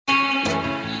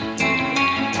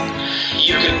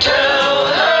can tell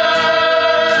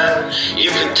her. You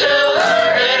can tell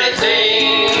her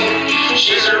anything.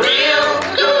 She's a real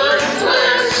good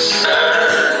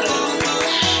listener.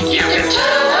 You can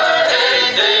tell her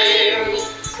anything.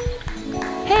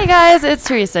 Hey guys, it's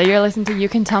Teresa. You're listening to You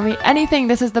Can Tell Me Anything.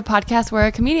 This is the podcast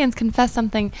where comedians confess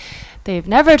something they've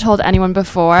never told anyone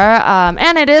before.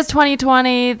 And it is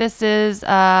 2020. This is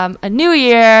a new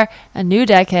year, a new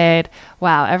decade.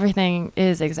 Wow, everything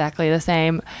is exactly the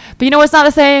same. But you know what's not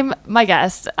the same? My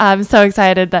guest. I'm so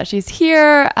excited that she's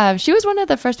here. She was one of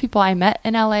the first people I met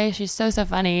in LA. She's so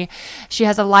funny. She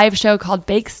has a live show called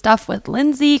Bake Stuff with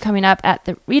Lindsay coming up at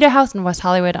the Rita House in West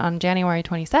Hollywood on January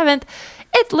 27th.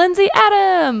 It's Lindsay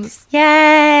Adams.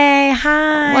 Yay.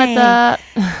 Hi. What's up?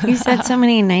 You said so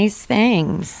many nice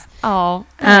things. Oh,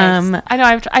 thanks. I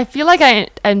know. I feel like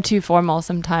I'm too formal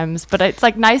sometimes, but it's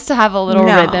like nice to have a little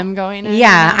rhythm going in.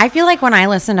 Yeah, I feel like when I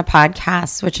listen to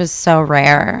podcasts, which is so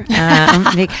rare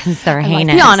because they're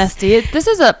heinous. Like the honesty. This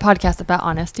is a podcast about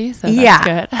honesty, so that's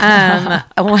good.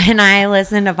 When I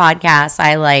listen to podcasts,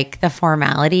 I like the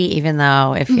formality, even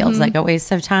though it feels like a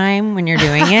waste of time when you're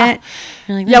doing it.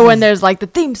 You're like, when there's like the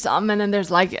theme song and then there's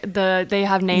like they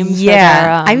have names.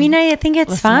 Yeah, for their, I mean, I think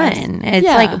it's listeners. fun. It's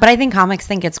like, but I think comics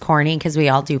think it's corny because we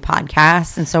all do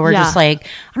podcasts, and so we're just like,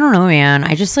 I don't know, man.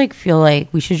 I just like feel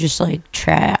like we should just like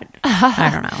chat. I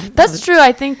don't know. That's true.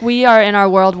 I think we are in our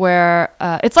world where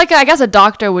it's like, I guess a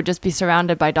doctor would just be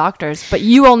surrounded by doctors, but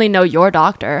you only know your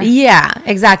doctor. Yeah,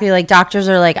 exactly. Like doctors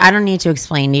are like, I don't need to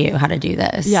explain to you how to do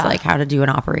this. Yeah. Like how to do an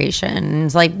operation. And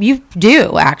it's like, you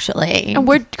do actually.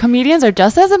 And comedians are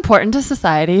just as important to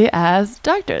society as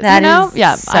doctors. That you know? is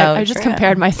Yeah. so I just true.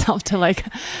 compared myself to like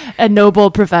a noble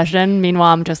profession.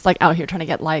 Meanwhile, I'm just like out here trying to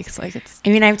get likes. Like it's. I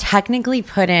mean, I've technically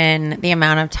put in the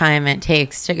amount of time it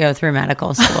takes to go through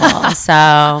medical school. So.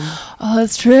 Oh,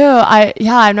 that's true.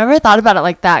 I've never thought about it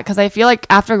like that because I feel like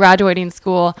after graduating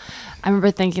school, I remember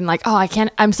thinking like, oh,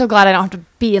 I'm so glad I don't have to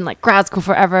be in like grad school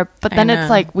forever. But then it's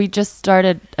like we just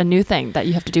started a new thing that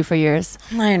you have to do for years.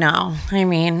 I know. I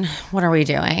mean, what are we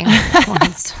doing?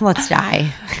 let's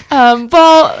die.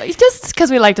 Well, just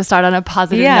because we like to start on a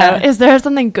positive note, is there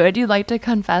something good you'd like to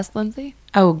confess, Lindsay?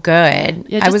 Oh, good.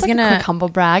 Yeah, just I was like gonna a quick humble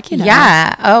brag, you know.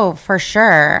 Yeah. Oh, for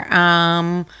sure.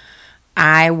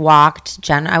 I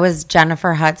was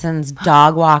Jennifer Hudson's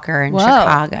dog walker in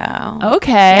Chicago.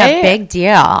 Okay. Yeah, big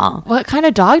deal. What kind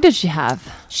of dog did she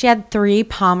have? She had 3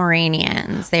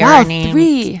 Pomeranians. They Wow, were named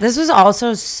 3. This was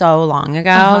also so long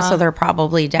ago, so they're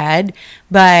probably dead.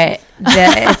 But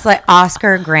it's like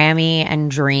Oscar, Grammy, and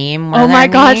Dream. Oh my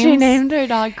God, she named her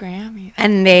dog Grammy.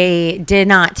 And they did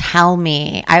not tell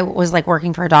me. I was like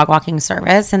working for a dog walking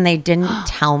service and they didn't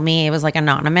tell me. It was like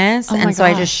anonymous. And so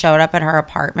I just showed up at her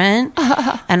apartment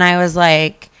and I was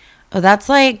like, oh, that's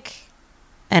like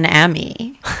an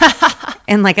Emmy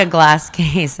in like a glass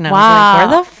case. And I was like,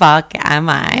 where the fuck am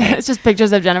I? It's just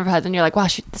pictures of Jennifer Hudson. You're like, wow,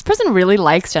 this person really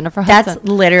likes Jennifer Hudson. That's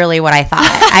literally what I thought.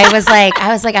 I was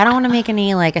like, I don't want to make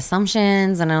any like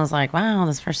assumptions. And I was like, wow,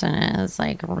 this person is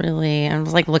like really, I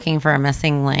was like looking for a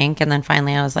missing link. And then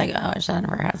finally I was like, oh, it's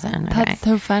Jennifer Hudson. Okay. That's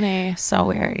so funny. So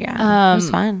weird. Yeah. It was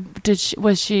fun. Did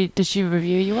she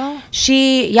review you well?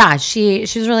 She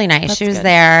was really nice. That's she was good.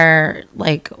 there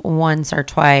like once or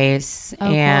twice.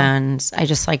 And I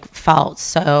just like felt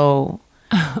so,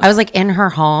 I was like in her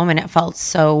home and it felt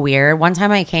so weird. One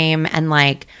time I came and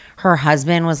like her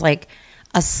husband was like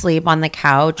asleep on the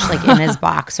couch, like in his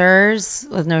boxers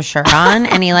with no shirt on.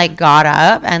 And he like got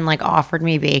up and like offered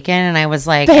me bacon. And I was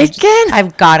like,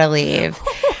 I've got to leave.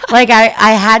 Like I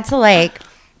had to like,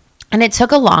 and it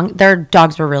took their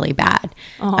dogs were really bad.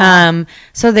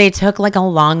 So they took like a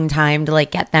long time to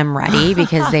like get them ready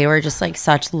because they were just like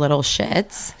such little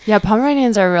shits. Yeah,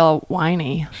 Pomeranians are real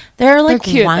whiny. They're like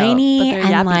cute, whiny though, but they're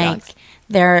and yappy like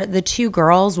dogs. the 2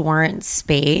 girls weren't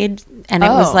spayed and it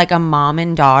was like a mom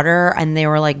and daughter and they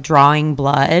were like drawing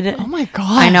blood. Oh my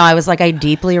God. I know. I was like, I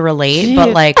deeply relate, but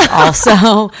like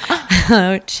also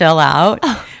chill out.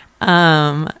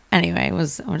 Anyway, it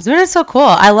was so cool.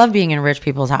 I love being in rich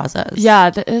people's houses. Yeah,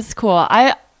 that is cool.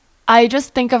 I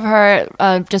just think of her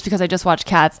just because I just watched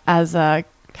Cats as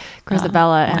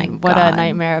Grisabella, and what a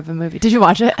nightmare of a movie. Did you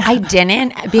watch it? I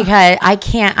didn't because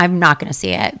I'm not going to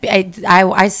see it. I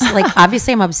like,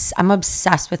 obviously I'm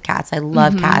obsessed with cats. I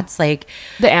love cats. Like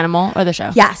the animal or the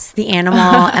show? Yes, the animal.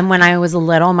 And when I was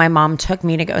little, my mom took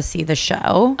me to go see the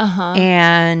show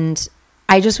and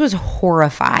I just was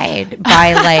horrified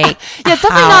by like, yeah, it's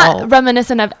definitely not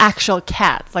reminiscent of actual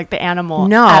cats, like the animal.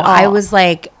 No, I was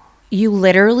like, you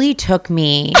literally took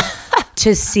me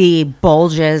to see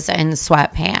bulges and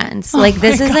sweatpants. Like,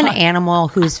 this is an animal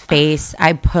whose face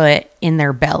I put in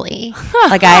their belly.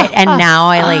 Now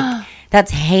I like,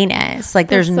 that's heinous. Like,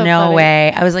 there's so no funny.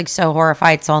 way. I was like so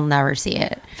horrified, so I'll never see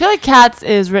it. I feel like Cats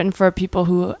is written for people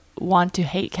who want to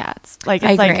hate cats. Like,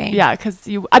 it's I like, agree. yeah, because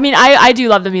I do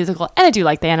love the musical and I do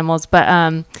like the animals, but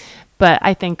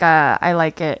I think I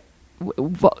like it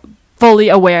fully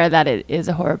aware that it is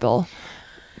a horrible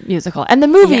musical. And the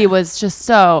movie was just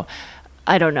so,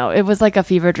 I don't know, it was like a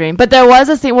fever dream. But there was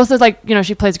a scene, well, so it's like, you know,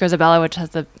 she plays Grisabella, which has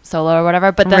the solo or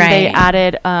whatever, but then they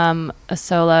added a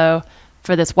solo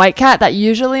for this white cat that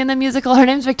usually in the musical, her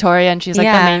name's Victoria, and she's like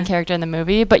the main character in the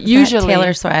movie, but usually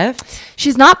Taylor Swift.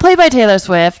 She's not played by Taylor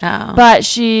Swift, but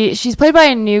she's played by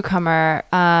a newcomer,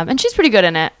 and she's pretty good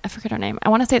in it. I forget her name. I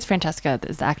want to say it's Francesca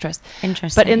is the actress.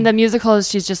 Interesting. But in the musicals,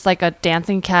 she's just like a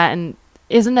dancing cat and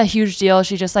isn't a huge deal.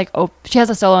 She just like she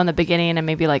has a solo in the beginning and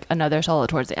maybe like another solo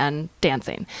towards the end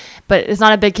dancing, but it's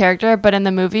not a big character. But in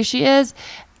the movie, she is.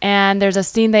 And there's a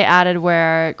scene they added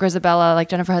where Grisabella, like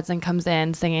Jennifer Hudson, comes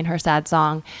in singing her sad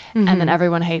song, and then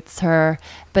everyone hates her.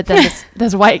 But then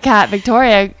this white cat,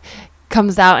 Victoria,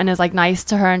 comes out and is like nice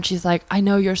to her, and she's like, I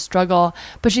know your struggle,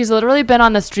 but she's literally been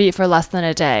on the street for less than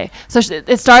a day. So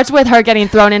it starts with her getting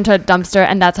thrown into a dumpster,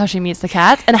 and that's how she meets the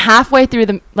cats. And halfway through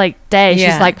the day,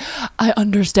 she's like, I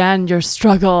understand your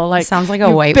struggle. Like, sounds like a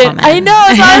white woman. I know.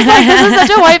 So I was like, this is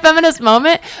such a white feminist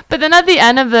moment. But then at the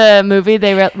end of the movie,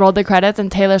 they rolled the credits, and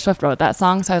Taylor Swift wrote that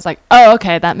song. So I was like, oh,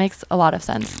 okay, that makes a lot of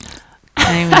sense.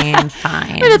 I mean,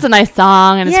 fine. I mean, it's a nice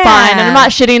song and it's fine. And I'm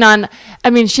not shitting on, I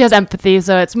mean, she has empathy,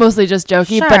 so it's mostly just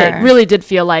jokey, but it really did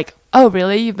feel like, oh,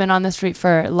 really? You've been on the street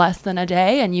for less than a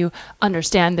day and you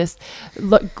understand this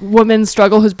woman's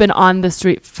struggle who's been on the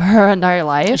street for her entire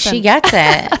life. She gets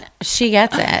it. She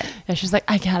gets it. Yeah, she's like,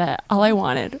 I get it. All I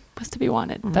wanted was to be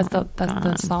wanted. That's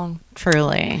the song.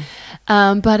 Truly.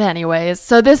 But anyways,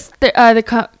 so this,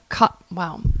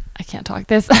 wow. I can't talk.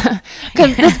 This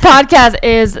podcast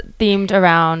is themed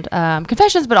around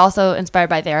confessions, but also inspired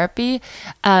by therapy.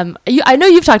 I know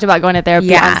you've talked about going to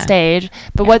therapy on stage,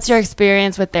 but what's your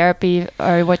experience with therapy,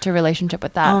 or what's your relationship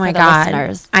with that? Oh my for the God.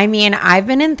 listeners? I mean, I've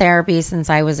been in therapy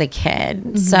since I was a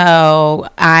kid. So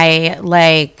I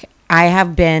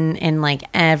have been in like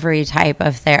every type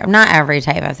of therapy. Not every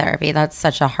type of therapy. That's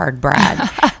such a hard brag.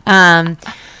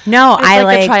 No, it's I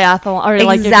like a triathlon or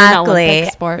like an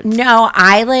Olympic sport. No,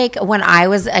 when I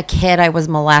was a kid, I was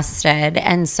molested.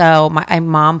 And so my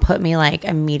mom put me like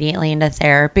immediately into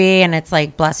therapy, and it's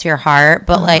like, bless your heart.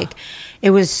 But like,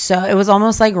 it was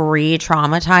almost like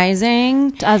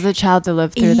re-traumatizing. As a child to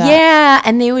live through that. Yeah.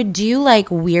 And they would do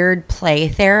like weird play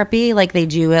therapy, like they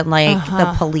do at like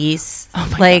the police.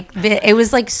 Oh like it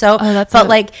was like so,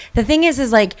 like the thing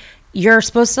is like, you're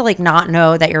supposed to like not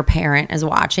know that your parent is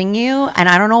watching you, and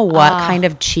I don't know what kind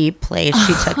of cheap place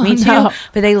she took me to,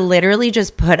 but they literally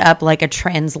just put up like a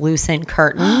translucent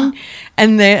curtain,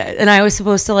 and I was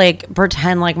supposed to like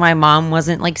pretend like my mom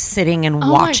wasn't like sitting and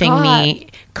watching me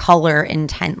color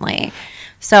intently.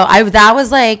 So that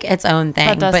was like its own thing.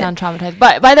 That does sound traumatized.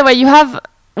 But by the way,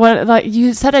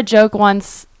 you said a joke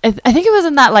once. I think it was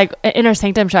in that like Inner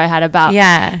Sanctum show I had about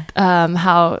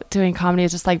how doing comedy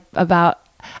is just like about.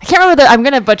 I can't remember I'm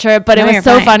going to butcher it, but it was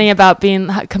so funny about being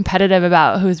competitive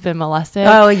about who's been molested.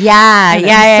 Oh, yeah.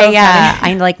 Yeah.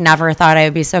 I like never thought I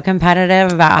would be so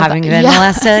competitive about having been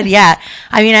molested. Yeah.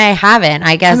 I mean, I haven't,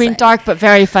 I guess. I mean, dark, but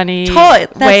very funny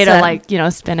way to like,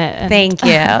 spin it. Thank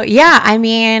you. Yeah. I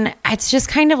mean, it's just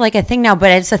kind of like a thing now, but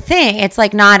it's a thing. It's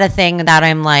like not a thing that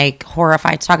I'm like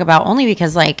horrified to talk about, only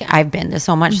because like I've been to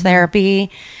so much therapy.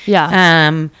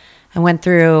 Yeah. I went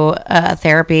through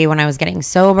therapy when I was getting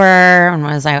sober, when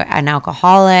I was an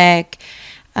alcoholic.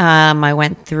 I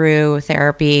went through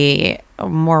therapy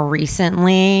more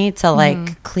recently to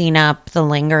like clean up the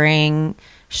lingering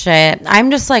shit.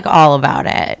 I'm just like all about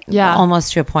it. Yeah.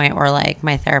 Almost to a point where like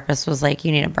my therapist was like,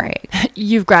 you need a break.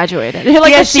 You've graduated. You're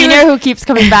like a senior who keeps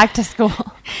coming back to school.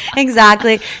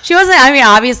 Exactly. She wasn't, I mean,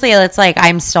 obviously it's like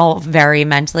I'm still very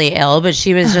mentally ill, but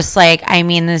she was just like, I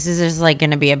mean, this is just like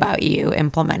going to be about you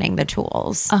implementing the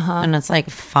tools. And it's like,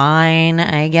 fine,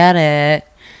 I get it.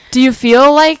 Do you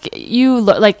feel like you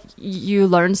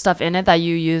learn stuff in it that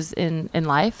you use in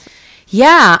life?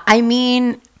 Yeah. I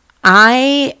mean,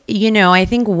 I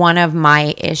think one of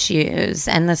my issues,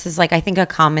 and this is like, I think a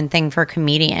common thing for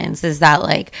comedians, is that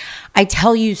like I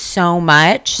tell you so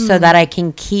much so that I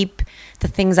can keep the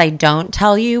things I don't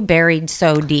tell you buried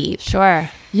so deep. Sure.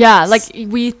 Yeah. Like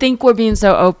we think we're being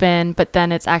so open, but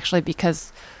then it's actually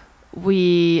because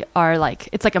we are like,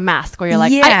 it's like a mask where you're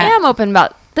like, I am open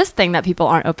about this thing that people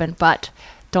aren't open, but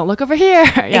don't look over here.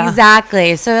 Yeah.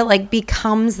 Exactly. So it like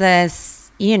becomes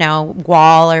this, you know,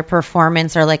 wall or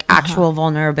performance or like actual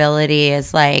vulnerability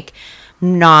is like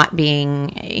not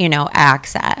being, you know,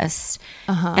 accessed.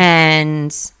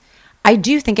 And I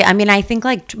do think, I think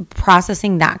like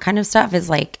processing that kind of stuff has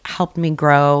like helped me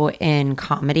grow in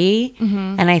comedy.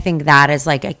 And I think that is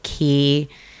like a key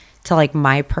to like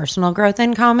my personal growth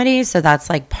in comedy. So that's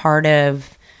like part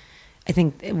of, I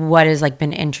think, what has like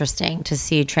been interesting to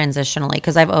see transitionally,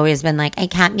 because I've always been like, I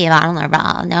can't be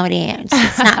vulnerable. Nobody, it's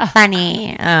not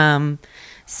funny.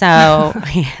 So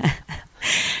yeah.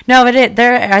 No, but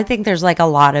I think there's like a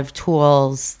lot of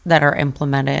tools that are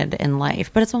implemented in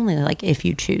life, but it's only like if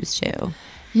you choose to.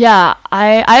 Yeah,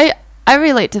 I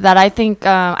relate to that. I think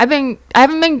I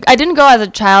didn't go as a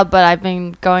child, but I've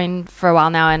been going for a while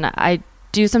now, and I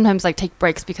do sometimes like take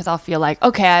breaks because I'll feel like,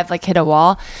 okay, I've like hit a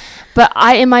wall. But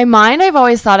in my mind, I've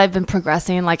always thought I've been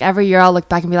progressing. Like every year I'll look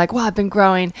back and be like, wow, I've been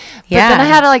growing. But then I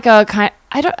had like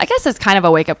I guess it's kind of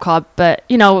a wake up call, but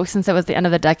you know, since it was the end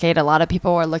of the decade, a lot of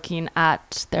people were looking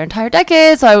at their entire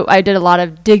decade. So I did a lot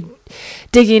of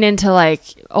digging into like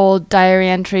old diary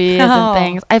entries and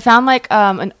things. I found like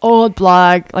an old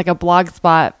blog, like a blog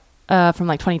spot from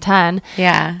like 2010.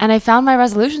 Yeah. And I found my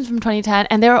resolutions from 2010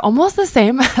 and they were almost the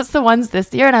same as the ones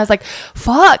this year. And I was like,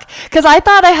 fuck. Because I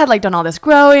thought I had like done all this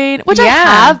growing, which I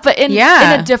have, but in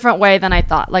a different way than I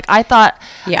thought. Like I thought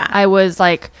I was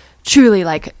like truly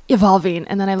like evolving.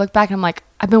 And then I look back and I'm like,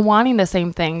 I've been wanting the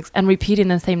same things and repeating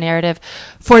the same narrative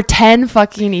for 10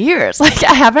 fucking years. Like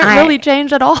I haven't really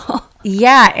changed at all.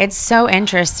 Yeah, it's so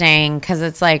interesting because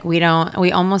it's like we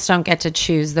almost don't get to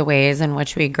choose the ways in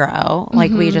which we grow.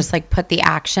 Like we just like put the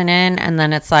action in, and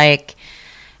then it's like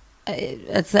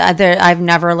I've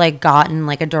never like gotten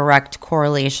like a direct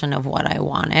correlation of what I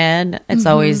wanted. It's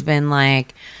always been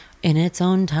like in its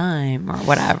own time or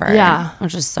whatever. Yeah,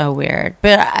 which is so weird.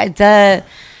 But I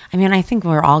think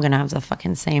we're all going to have the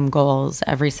fucking same goals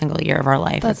every single year of our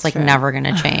life. It's like never going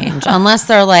to change unless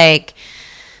they're like,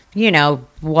 you know,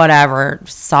 whatever,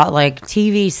 like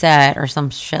TV set or some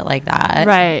shit like that.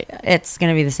 Right. It's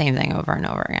going to be the same thing over and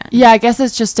over again. Yeah, I guess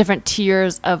it's just different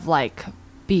tiers of like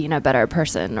being a better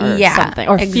person or something,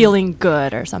 or feeling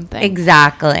good or something.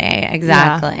 Exactly.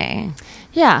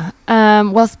 Yeah.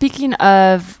 Well, speaking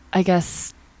of, I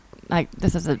guess, like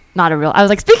this is not a real, I was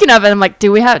like, speaking of it, I'm like, did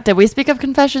we speak of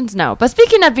confessions? No. But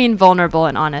speaking of being vulnerable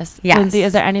and honest, Lindsay,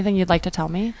 is there anything you'd like to tell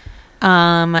me?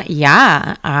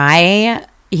 Yeah, I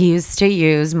used to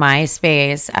use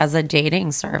Myspace as a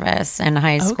dating service in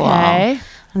high school. Okay.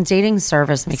 Dating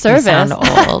service makes me sound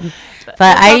old.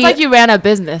 But it sounds like you ran a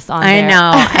business on there. I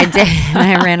know. I did.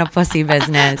 I ran a pussy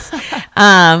business.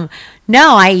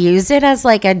 No, I used it as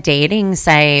like a dating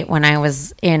site when I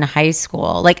was in high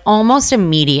school, like almost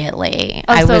immediately.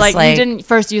 Oh, so like you didn't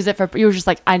first use it you were just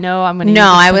like, I know I'm going to use it.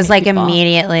 No, I was like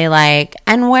immediately like,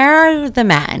 and where are the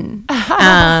men?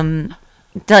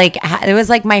 Like it was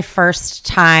like my first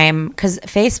time, because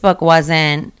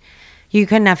Facebook you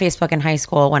couldn't have Facebook in high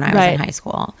school when I was in high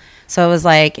school. So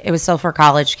it was still for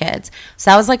college kids.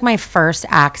 So that was like my first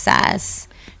access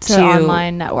to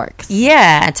online networks.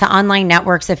 Yeah, to online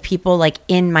networks of people like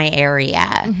in my area.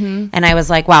 And I was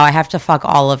like, wow, I have to fuck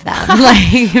all of them.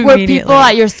 Like, were people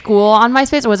at your school on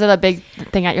MySpace, or was it a big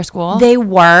thing at your school? They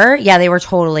were. Yeah, they were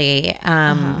totally. They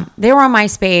were on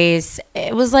MySpace.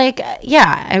 It was like,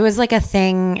 it was like a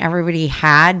thing everybody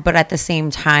had, but at the same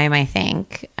time, I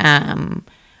think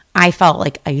I felt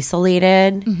like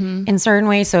isolated in certain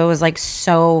ways. So it was like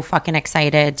so fucking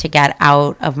excited to get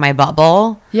out of my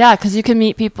bubble. Yeah, because you can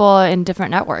meet people in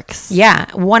different networks. Yeah,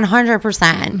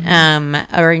 100%.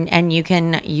 And you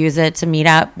can use it to meet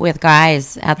up with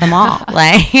guys at the mall.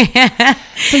 Like,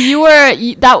 so you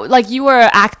were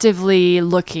actively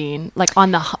looking like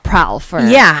on the prowl for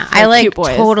I like cute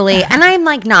boys. Totally. And I'm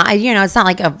like not, it's not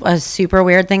like a super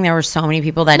weird thing. There were so many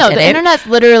people that did it. The internet's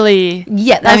literally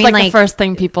that's like the first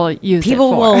thing people use.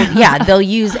 People will they'll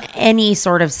use any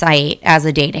sort of site as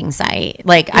a dating site.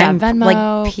 Like Venmo,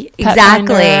 like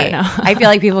exactly. No. I feel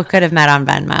like people could have met on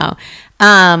Venmo.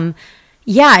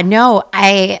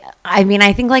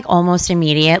 I think like almost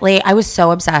immediately I was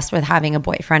so obsessed with having a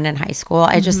boyfriend in high school.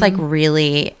 I just like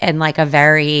really, in like a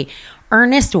very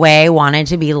earnest way, wanted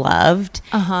to be loved,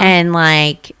 and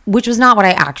like, which was not what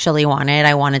I actually wanted.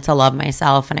 I wanted to love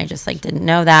myself, and I just like didn't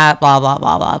know that, blah blah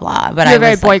blah blah blah. But you're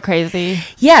very boy crazy.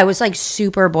 Yeah, I was like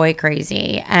super boy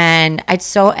crazy, and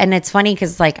it's funny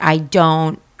because like I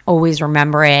don't always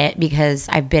remember it because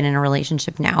I've been in a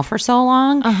relationship now for so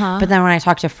long. But then when I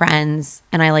talk to friends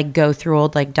and I like go through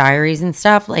old like diaries and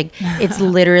stuff, like it's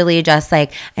literally just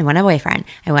like, I want a boyfriend.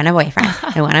 I want a boyfriend.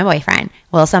 I want a boyfriend.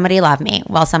 Will somebody love me?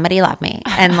 Will somebody love me?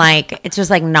 And like, it's just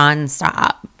like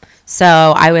nonstop. So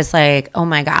I was like, oh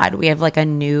my God, we have like a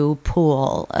new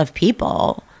pool of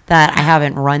people that I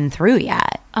haven't run through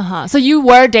yet. So you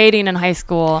were dating in high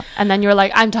school, and then you were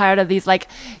like, I'm tired of these like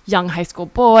young high school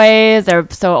boys. They're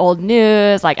so old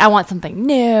news. Like, I want something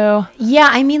new. Yeah,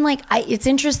 I mean, like, it's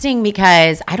interesting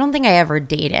because I don't think I ever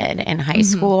dated in high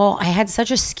school. I had such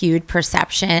a skewed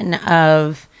perception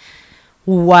of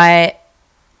what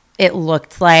it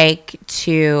looked like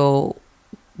to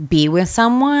be with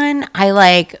someone.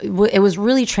 It was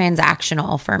really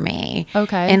transactional for me.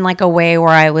 Okay. In like a way where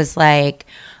I was like,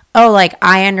 oh, like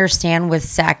I understand with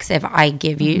sex, if I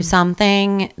give you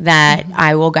something that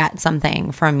I will get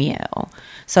something from you.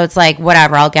 So it's like,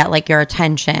 whatever, I'll get like your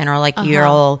attention or like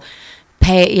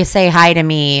you say hi to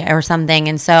me or something.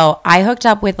 And so I hooked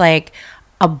up with like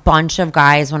a bunch of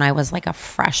guys when I was like a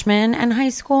freshman in high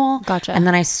school. Gotcha. And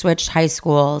then I switched high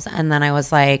schools and then I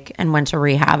was like, and went to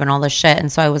rehab and all this shit. And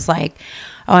so I was like,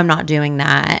 oh, I'm not doing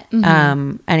that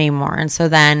anymore. And so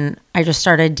then I just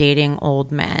started dating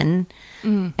old men.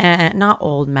 And not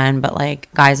old men, but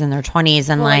like guys in their 20s.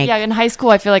 And well, like, yeah, in high school,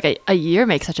 I feel like a year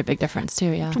makes such a big difference too.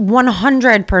 Yeah.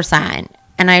 100%.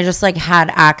 And I just like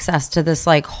had access to this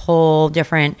like whole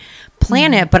different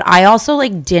planet. But I also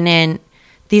like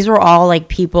these were all like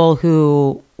people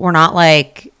who were not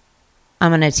like, I'm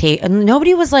going to take,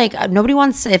 nobody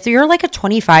wants, if you're like a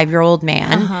 25-year-old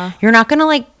man, you're not going to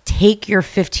like take your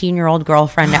 15-year-old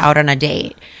girlfriend out on a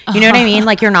date. You know what I mean?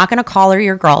 Like, you're not going to call her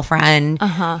your girlfriend.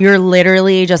 You're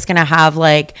literally just going to have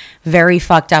like very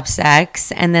fucked up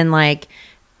sex and then like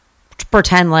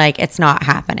pretend like it's not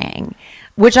happening,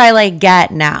 which I like get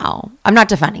now. I'm not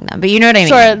defending them, but you know what I mean?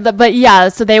 Sure. But yeah,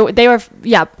 so they were,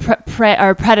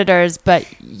 predators, but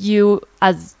you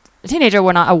as a teenager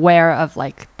were not aware of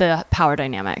like the power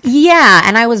dynamic. Yeah.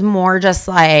 And I was more just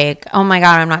like, oh my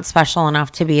God, I'm not special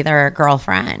enough to be their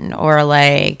girlfriend, or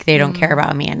like they don't care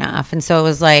about me enough. And so it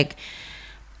was like,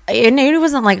 it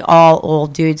wasn't like all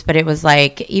old dudes, but it was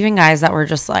like even guys that were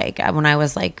just like, when I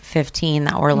was like 15,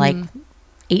 that were like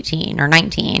 18 or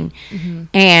 19.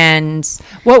 And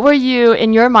what were you,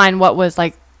 in your mind, what was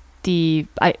like the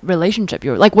relationship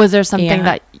you were like? Was there something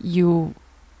that you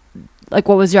like,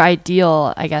 what was your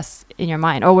ideal, I guess, in your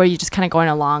mind? Or were you just kind of going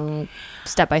along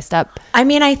step by step? I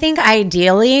mean, I think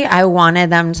ideally I wanted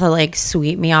them to like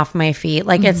sweep me off my feet.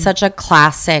 Like it's such a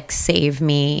classic save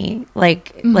me,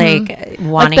 like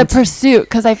wanting like the pursuit.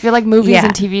 Because I feel like movies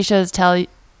and TV shows tell,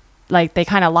 like they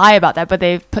kind of lie about that, but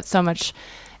they've put so much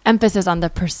emphasis on the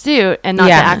pursuit and not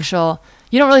the actual.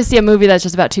 You don't really see a movie that's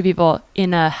just about two people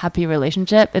in a happy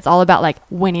relationship. It's all about like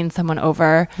winning someone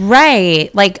over.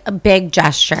 Right. Like big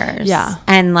gestures. Yeah.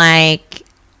 And like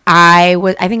I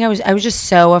was just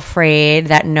so afraid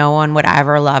that no one would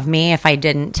ever love me if I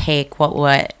didn't take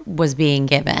what was being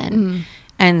given.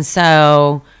 And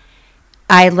so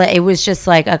it was just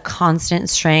like a constant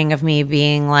string of me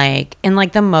being like in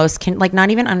like the most like not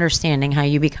even understanding how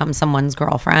you become someone's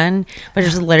girlfriend, but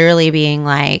just literally being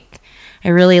like, I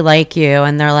really like you.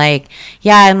 And they're like,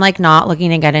 yeah, I'm like not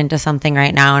looking to get into something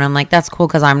right now. And I'm like, that's cool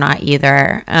because I'm not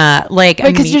either.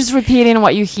 Because you're just repeating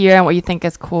what you hear and what you think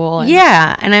is cool.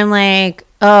 Yeah. And I'm like,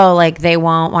 oh, like they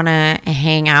won't want to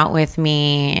hang out with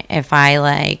me if I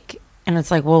like, and it's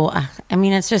like, well, I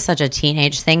mean, it's just such a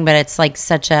teenage thing, but it's like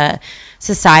such a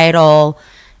societal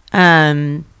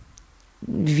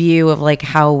view of like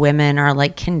how women are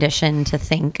like conditioned to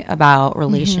think about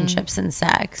relationships and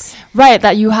sex. Right,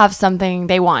 that you have something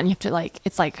they want. You have to like,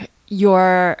 it's like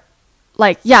you're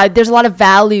like, yeah, there's a lot of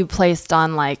value placed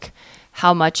on like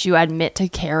how much you admit to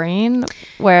caring,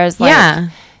 whereas like I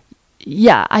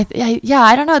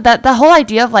don't know, that the whole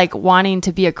idea of like wanting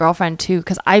to be a girlfriend too,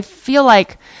 because I feel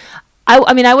like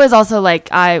I mean I was also like,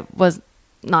 I was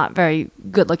not very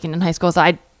good looking in high school, so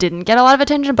I didn't get a lot of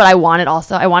attention, but I wanted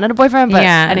a boyfriend, but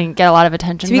I didn't get a lot of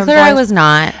attention. To be clear, boys. I was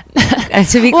not.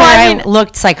 To be clear, I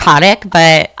looked psychotic,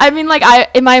 but I mean, like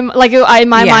in my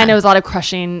mind, it was a lot of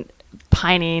crushing,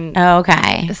 pining,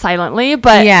 silently.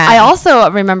 But I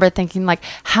also remember thinking like,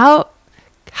 how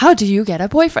do you get a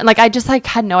boyfriend? Like I just like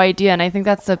had no idea, and I think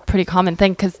that's a pretty common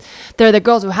thing because they're the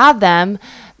girls who have them,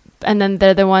 and then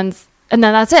they're the ones. And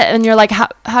then that's it. And you're like,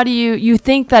 how do you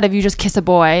think that if you just kiss a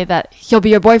boy that he'll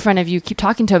be your boyfriend if you keep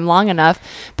talking to him long enough?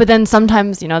 But then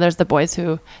sometimes, you know, there's the boys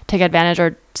who take advantage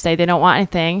or say they don't want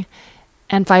anything.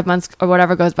 And 5 months or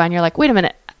whatever goes by and you're like, wait a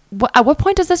minute, at what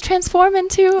point does this transform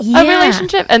into a Yeah.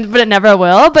 relationship? But it never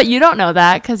will. But you don't know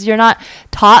that because you're not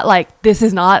taught like this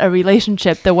is not a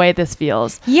relationship the way this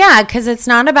feels. Yeah, because it's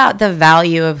not about the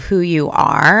value of who you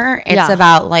are. It's Yeah.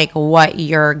 about like what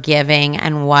you're giving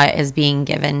and what is being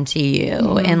given to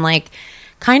you in like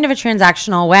kind of a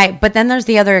transactional way. But then there's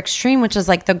the other extreme, which is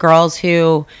like the girls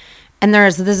who, and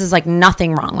this is like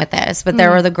nothing wrong with this, but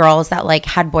there were the girls that like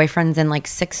had boyfriends in like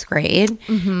 6th grade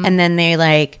and then they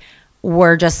like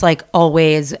were just like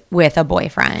always with a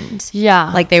boyfriend.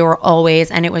 Yeah. Like they were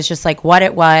always, and it was just like what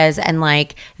it was. And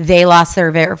like they lost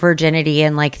their virginity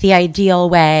in like the ideal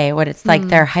way, what it's like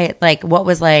their height, like what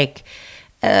was like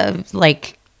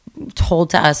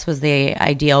told to us was the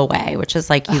ideal way, which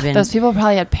is like even Those people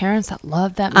probably had parents that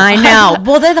loved them. I know.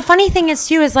 Well, the funny thing is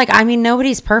too is like, I mean,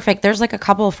 nobody's perfect. There's like a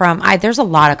couple there's a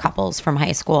lot of couples from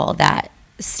high school that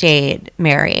stayed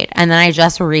married, and then I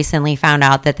just recently found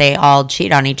out that they all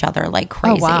cheat on each other like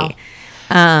crazy. Oh,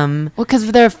 wow. Well, because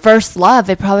of their first love,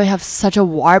 they probably have such a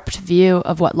warped view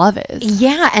of what love is.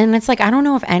 Yeah, and it's like I don't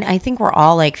know if, and I think we're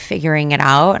all like figuring it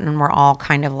out, and we're all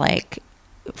kind of like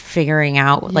figuring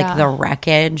out like the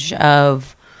wreckage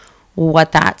of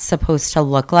what that's supposed to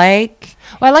look like.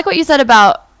 Well, I like what you said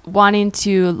about wanting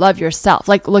to love yourself,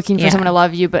 like looking for someone to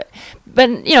love you, but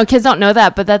you know, kids don't know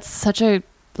that, but that's such a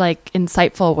like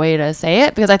insightful way to say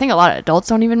it, because I think a lot of adults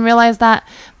don't even realize that,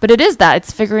 but it is that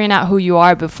it's figuring out who you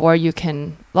are before you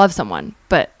can love someone.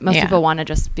 But most people want to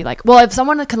just be like, well, if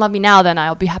someone can love me now, then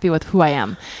I'll be happy with who I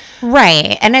am.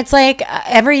 Right. And it's like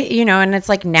and it's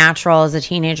like natural as a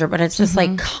teenager, but it's just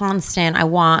like constant. I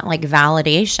want like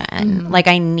validation. Like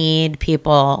I need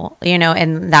people,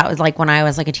 and that was like when I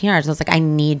was like a teenager, I was like, I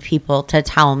need people to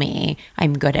tell me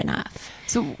I'm good enough.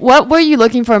 So what were you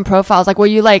looking for in profiles? Like, were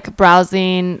you like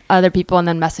browsing other people and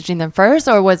then messaging them first?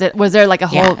 Or was there like a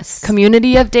whole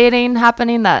community of dating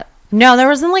happening that? No, there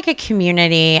wasn't like a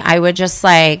community. I would just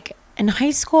like, in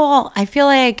high school, I feel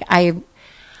like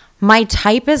my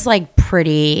type is like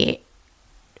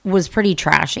was pretty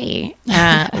trashy,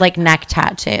 like neck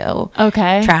tattoo.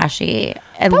 Okay. Trashy.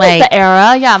 And that like was the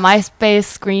era. Yeah.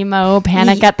 MySpace, Screamo,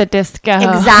 Panic at the Disco.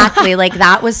 Exactly. Like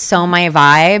that was so my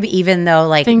vibe, even though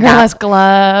like fingerless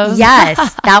gloves.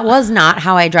 Yes. That was not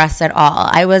how I dressed at all.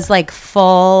 I was like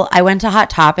I went to Hot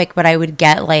Topic, but I would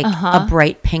get like a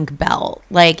bright pink belt.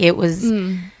 Like it was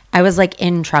I was like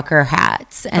in trucker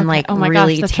hats and like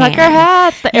really gosh, the tan. trucker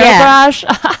hats, the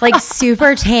airbrush. Like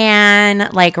super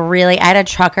tan, like really. I had a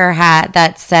trucker hat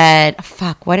that said,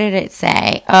 fuck, what did it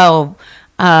say? Oh,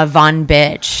 Von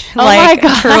Bitch. Oh like my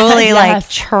God, truly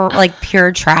yes. like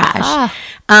pure trash.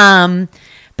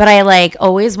 But I like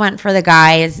always went for the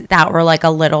guys that were like a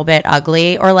little bit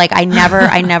ugly, or like I never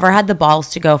had the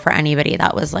balls to go for anybody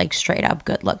that was like straight up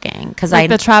good looking, because like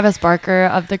the Travis Barker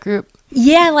of the group.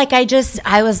 Yeah, like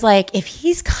I was like, if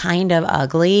he's kind of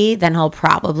ugly, then he'll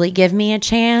probably give me a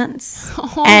chance.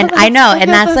 Oh, and I know, and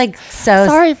that's like so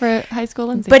sorry for high school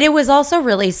Lindsay. But it was also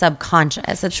really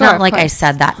subconscious. It's Sure, not like I course.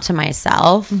 said that to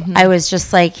myself. I was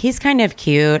just like, he's kind of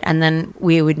cute. And then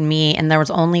we would meet, and there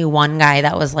was only one guy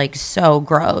that was like so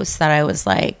gross that I was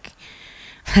like,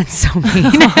 that's so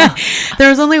mean. There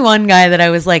was only one guy that I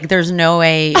was like, there's no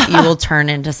way you will turn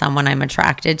into someone I'm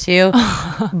attracted to.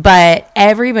 But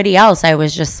everybody else, I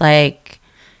was just like,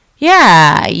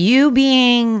 yeah, you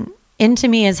being into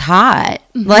me is hot.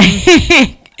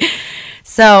 Like,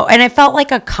 so, and it felt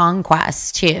like a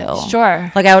conquest too.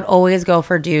 Sure. Like I would always go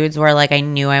for dudes where like I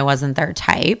knew I wasn't their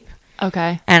type.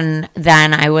 Okay. And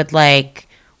then I would like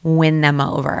win them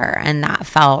over, and that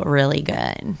felt really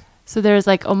good. So there's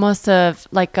like almost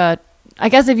like a, I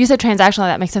guess if you said transactional,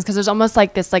 that makes sense, because there's almost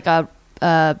like this like a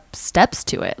steps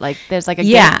to it. Like there's like a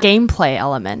gameplay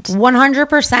element.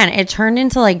 100%. It turned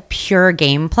into like pure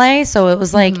gameplay. So it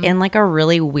was like in like a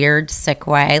really weird, sick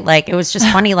way. Like it was just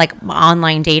funny. Like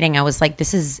online dating, I was like,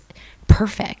 this is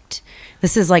perfect.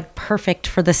 This is like perfect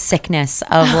for the sickness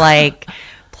of like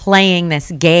playing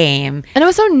this game. And it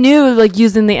was so new, like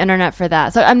using the internet for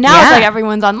that. So now it's like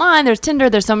everyone's online. There's Tinder.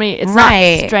 There's so many. It's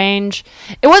not strange.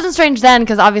 It wasn't strange then,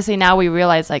 because obviously now we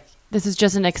realize like this is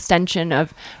just an extension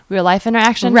of real life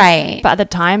interaction. Right. But at the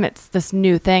time, it's this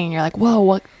new thing, and you're like, whoa,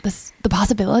 what the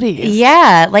possibilities.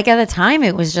 Yeah. Like at the time,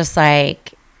 it was just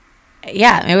like,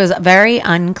 yeah, it was very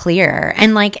unclear.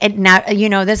 And like it now,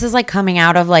 this is like coming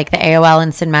out of like the AOL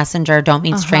Instant Messenger, don't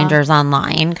meet strangers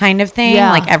online kind of thing.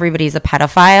 Like everybody's a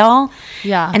pedophile.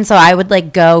 Yeah. And so I would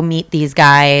like go meet these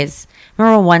guys. I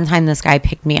remember one time this guy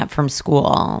picked me up from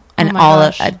school, and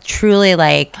truly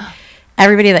like,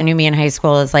 everybody that knew me in high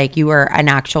school is like, you were an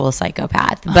actual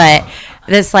psychopath. But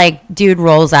this like dude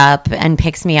rolls up and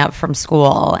picks me up from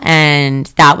school, and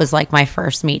that was like my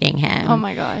first meeting him. Oh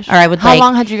my gosh. Or I would How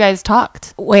long had you guys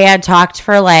talked? We had talked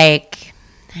for like,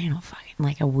 I don't know, fucking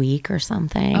like a week or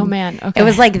something. Oh man. Okay. It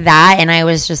was like that, and I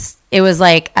was just, it was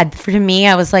like, to me,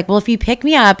 I was like, well, if you pick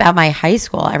me up at my high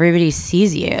school, everybody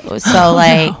sees you. So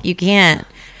like, you can't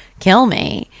kill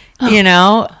me. You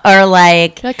know, or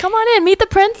like, come on in, meet the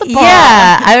principal.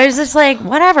 Yeah, I was just like,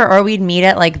 whatever. Or we'd meet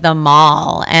at like the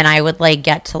mall, and I would like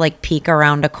get to like peek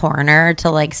around a corner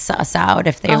to like suss out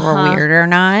if they were weird or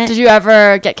not. Did you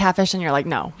ever get catfished and you're like,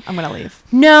 no, I'm gonna leave?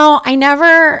 No, I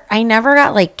never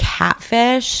got like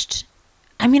catfished.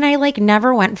 I mean, I like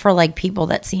never went for like people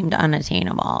that seemed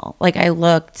unattainable. Like I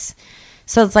looked.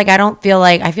 So it's like, I feel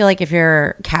like if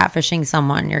you're catfishing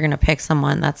someone, you're gonna pick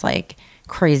someone that's like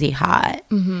crazy hot,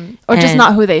 or just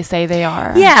not who they say they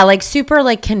are. Yeah, like super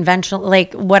like conventional,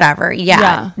 like whatever.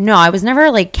 Yeah. No, I was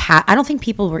never like I don't think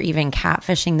people were even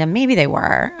catfishing them. Maybe they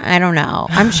were. I don't know.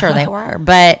 I'm sure they were,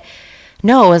 but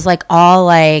no, it was like all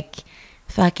like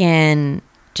fucking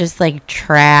just like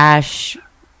trash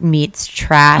meets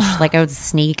trash. Like I would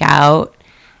sneak out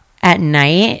at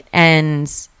night and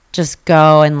just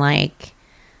go and like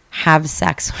have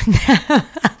sex with them.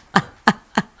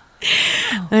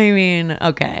 I mean,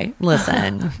 okay,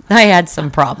 listen, I had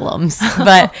some problems,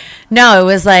 but no,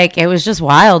 it was just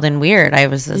wild and weird. It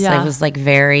was like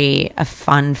very a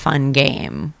fun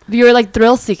game. You were like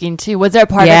thrill seeking too. Was there a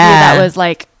part of you that was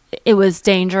like, it was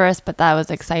dangerous, but that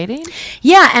was exciting?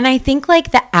 Yeah. And I think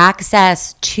like the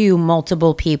access to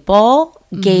multiple people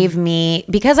gave me,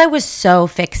 because I was so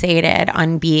fixated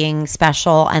on being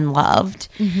special and loved,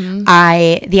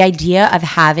 the idea of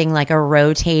having like a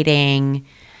rotating,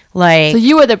 like, so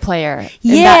you were the player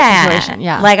in that situation.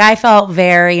 Yeah. Like I felt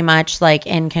very much like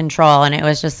in control, and it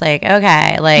was just like,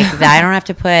 okay, like I don't have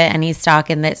to put any stock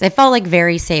in this. It felt like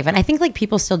very safe. And I think like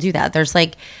people still do that. There's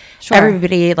like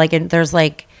everybody, like there's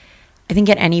like, I think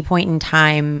at any point in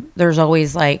time, there's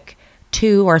always like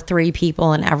 2 or 3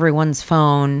 people in everyone's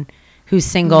phone who's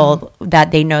single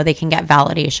that they know they can get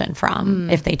validation from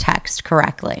if they text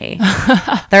correctly.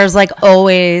 There's like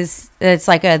always, it's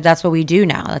like that's what we do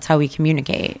now. That's how we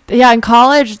communicate. Yeah, in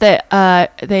college there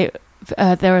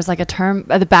was like a term,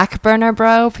 the back burner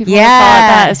bro. People would call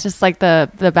it that. It's just like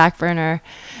the back burner,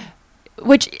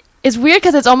 which is weird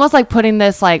because it's almost like putting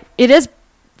this, like, it is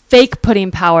fake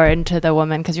putting power into the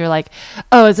woman, because you're like,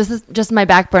 oh, is this just my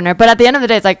back burner? But at the end of the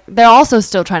day, it's like they're also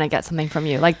still trying to get something from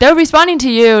you. Like they're responding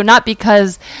to you not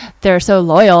because they're so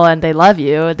loyal and they love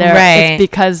you. It's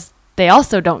because they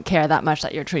also don't care that much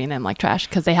that you're treating them like trash,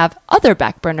 because they have other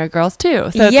back burner girls too.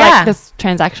 So it's like this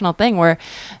transactional thing where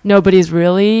nobody's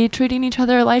really treating each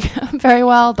other like very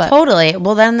well. But totally.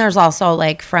 Well, then there's also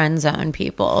like friend zone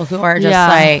people who are just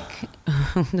like,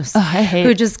 I hate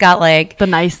who just got like the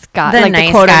nice guy, the like nice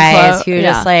the quote guys unquote, who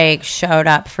just like showed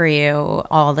up for you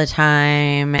all the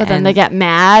time. But then they get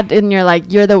mad and you're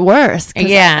like, you're the worst.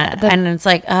 Yeah. And it's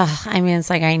like, I mean, it's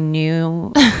like, I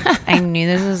knew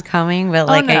this was coming, but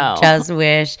like, I just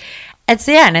wish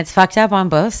and it's fucked up on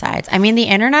both sides. I mean, the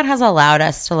internet has allowed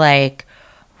us to like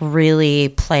really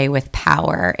play with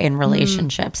power in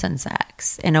relationships and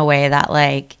sex in a way that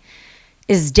like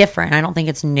is different. I don't think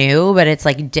it's new, but it's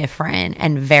like different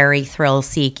and very thrill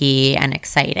seeky and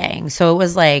exciting. So it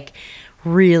was like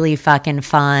really fucking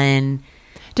fun.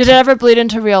 Did it ever bleed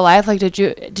into real life? Like, did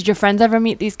your friends ever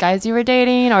meet these guys you were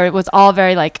dating, or it was all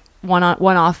very like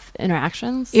one-off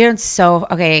interactions? You know, so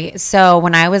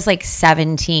when I was like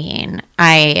 17,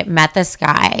 I met this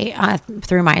guy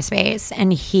through MySpace,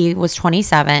 and he was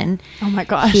 27. Oh my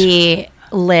gosh. He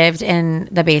lived in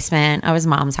the basement of his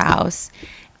mom's house.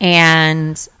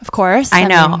 And of course, I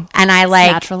know. Mean, and I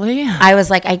like, naturally, I was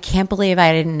like, I can't believe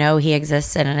I didn't know he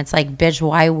existed. And it's like, bitch,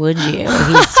 why would you?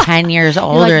 He's 10 years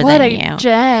older like, than you. What a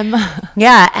gem.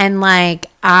 Yeah. And like,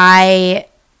 I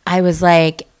was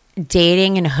like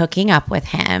dating and hooking up with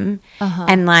him.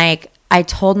 And like, I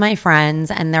told my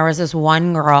friends, and there was this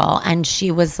one girl, and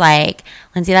she was like,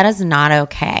 Lindsay, that is not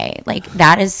okay. Like,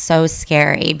 that is so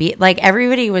scary. Like,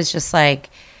 everybody was just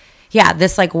like, yeah,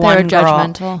 this like one girl.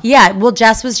 Judgmental. Yeah, well,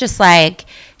 Jess was just like,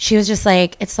 she was just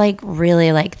like, it's like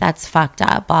really like, that's fucked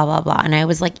up, blah blah blah. And I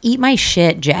was like, eat my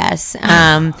shit, Jess.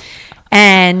 And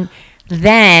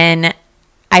then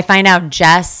I find out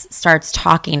Jess starts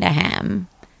talking to him.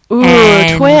 Ooh,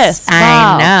 twist!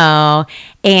 Wow. I know.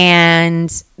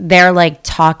 And they're like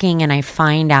talking, and I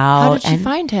find out. How did she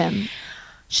find him?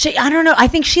 I don't know. I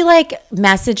think she like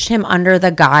messaged him under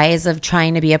the guise of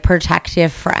trying to be a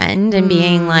protective friend and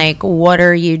being like, what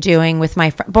are you doing with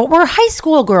my friend? But we're high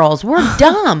school girls. We're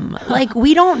dumb. Like,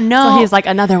 we don't know. So he's like,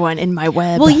 another one in my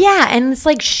web. Well, yeah. And it's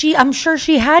like I'm sure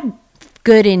she had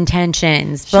good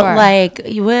intentions, but like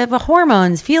you have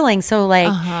hormones, feelings. So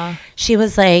like she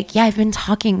was like, yeah, I've been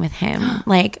talking with him.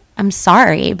 Like, I'm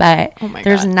sorry, but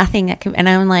there's nothing that can. And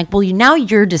I'm like, well, now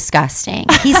you're disgusting.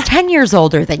 He's 10 years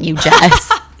older than you,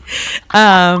 Jess.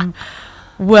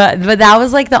 But that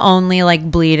was like the only like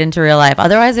bleed into real life.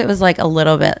 Otherwise, it was like a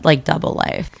little bit like double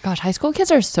life. Gosh, high school kids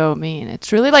are so mean.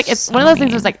 It's really like, it's one of those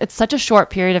things that's like, it's such a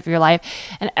short period of your life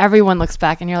and everyone looks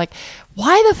back and you're like,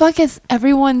 why the fuck is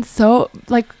everyone so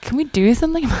like, can we do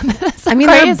something about this? I mean,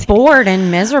 they're bored and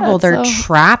miserable. They're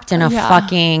trapped in a yeah.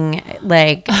 fucking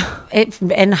like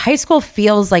and high school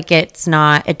feels like it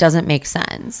doesn't make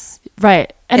sense.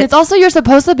 Right. And it's also, you're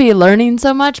supposed to be learning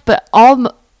so much, but all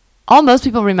most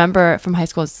people remember from high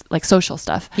school is like social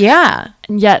stuff. Yeah.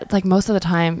 And yet like most of the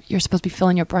time you're supposed to be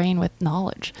filling your brain with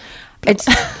knowledge. It's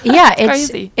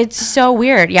crazy. It's so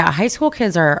weird. Yeah. High school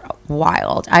kids are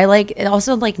wild. I like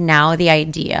also like now the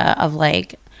idea of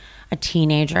like a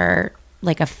teenager,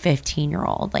 like a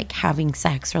 15-year-old, like having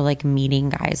sex or like meeting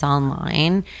guys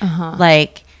online.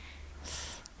 Like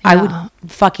I would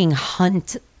fucking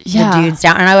hunt the dudes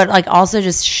down, and I would like also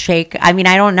just shake. I mean,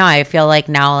 I don't know. I feel like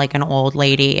now like an old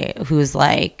lady who's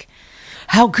like,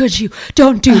 how could you?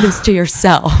 Don't do this to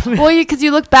yourself. Well, because you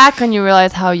look back and you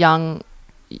realize how young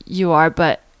you are.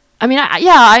 But I mean,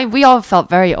 we all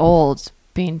felt very old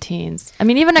being teens. I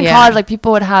mean, even in college, like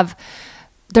people would have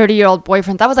 30-year-old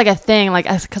boyfriends. That was like a thing. Like,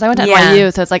 because I went to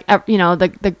NYU, so it's like, you know,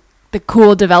 the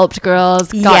cool developed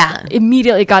girls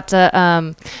immediately got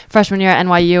to freshman year at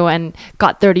NYU and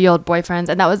got 30-year-old boyfriends,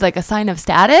 and that was like a sign of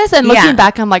status. And looking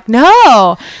back, I'm like,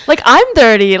 no, like I'm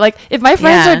 30. Like if my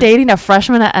friends are dating a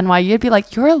freshman at NYU, I'd be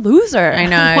like, you're a loser. I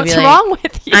know. What's wrong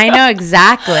with you? I know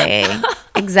exactly.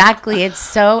 Exactly. It's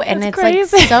so, and it's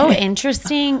crazy. Like so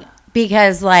interesting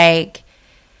because like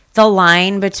the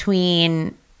line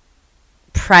between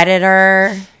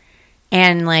predator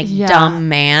and like dumb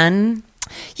man.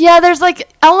 Yeah, there's like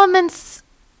elements.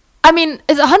 I mean,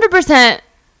 it's 100%.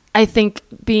 I think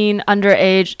being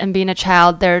underage and being a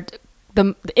child, they're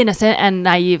the innocent and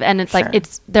naive, and it's like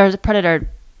there's a predator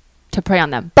to prey on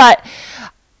them. But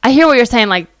I hear what you're saying.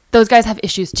 Like those guys have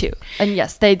issues too, and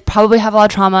yes, they probably have a lot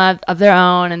of trauma of their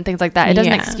own and things like that. It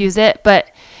doesn't excuse it,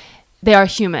 but they are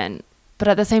human. But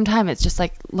at the same time, it's just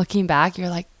like looking back, you're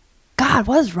like, God,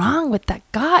 what is wrong with that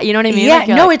guy? You know what I mean? Yeah, like,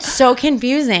 no, it's so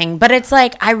confusing. But it's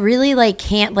like, I really like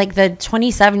can't, like the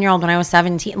 27-year-old when I was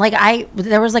 17, like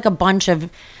there was like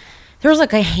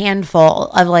a handful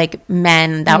of like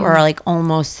men that were like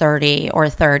almost 30 or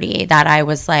 30 that I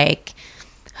was like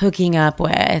hooking up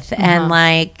with. And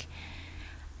like,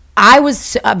 I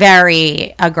was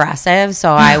very aggressive,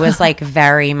 so I was like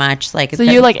very much like. So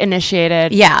you like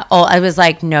initiated? Yeah. Oh, I was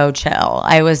like no chill.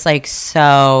 I was like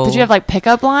so. Did you have like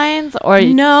pickup lines or?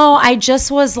 No, I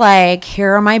just was like,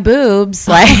 here are my boobs.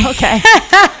 Like okay,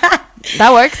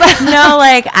 that works. No,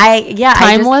 like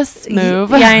timeless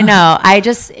move. Yeah, I know. I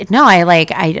don't know.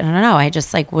 I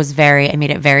just like I made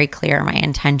it very clear my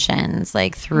intentions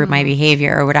like through my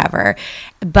behavior or whatever.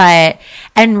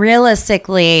 And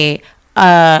realistically.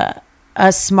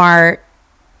 A smart,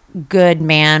 good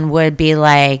man would be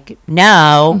like,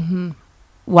 no,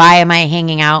 why am I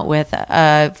hanging out with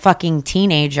a fucking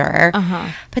teenager?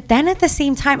 But then at the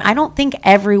same time, I don't think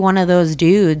every one of those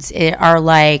dudes are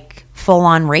like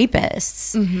full-on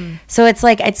rapists. So it's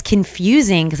like, it's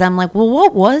confusing because I'm like, well,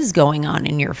 what was going on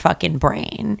in your fucking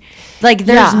brain? Like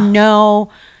there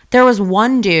was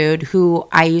one dude who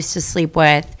I used to sleep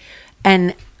with,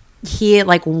 and he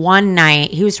like one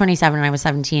night, he was 27 and I was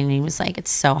 17, and he was like,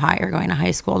 it's so hot, you're going to high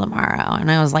school tomorrow.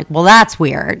 And I was like, well, that's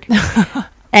weird.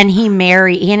 And he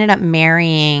ended up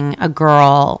marrying a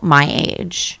girl my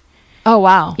age. Oh,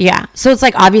 wow. Yeah. So it's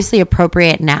like obviously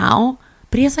appropriate now,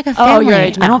 but he has like a family. Your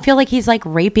age now. I don't feel like he's like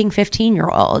raping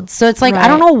 15-year-olds. So it's like, I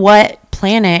don't know what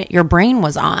planet your brain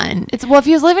was on. Well, if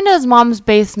he was living in his mom's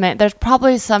basement, there's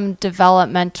probably some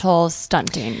developmental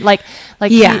stunting.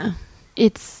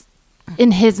 It's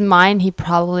in his mind, he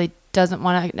probably doesn't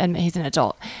want to admit he's an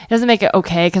adult. It doesn't make it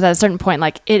okay, because at a certain point,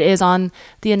 like, it is on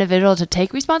the individual to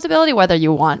take responsibility whether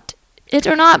you want it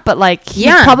or not. But like, he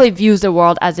probably views the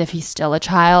world as if he's still a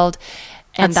child,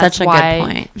 and that's such a why good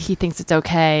point. he thinks it's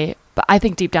okay. But I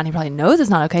think deep down he probably knows it's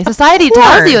not okay. Society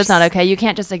tells you it's not okay. You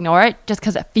can't just ignore it just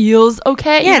because it feels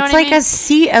okay. Yeah, you know it's what like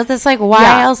I mean? it's like,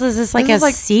 why else is this like a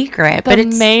secret? But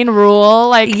it's main rule.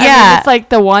 Like, I mean, it's like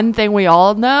the one thing we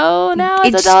all know now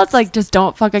as adults. Like, just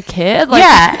don't fuck a kid. Like,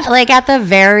 yeah, like at the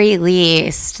very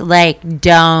least, like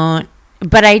don't.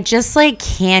 But I just like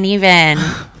can't even.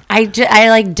 I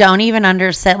like don't even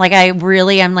understand. Like, I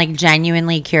really am like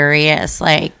genuinely curious.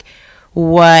 Like,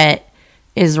 what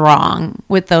is wrong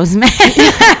with those men?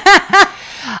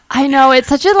 I know it's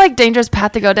such a like dangerous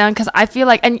path to go down because I feel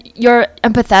like, and you're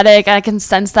empathetic and I can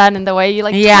sense that in the way you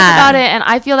like talk about it, and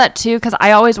I feel that too because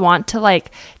I always want to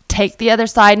like take the other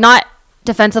side, not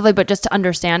defensively but just to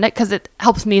understand it, because it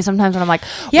helps me sometimes when I'm like,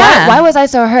 why was I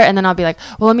so hurt? And then I'll be like,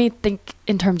 well, let me think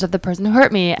in terms of the person who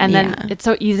hurt me, and then it's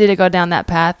so easy to go down that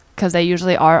path because they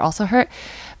usually are also hurt,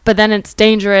 but then it's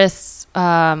dangerous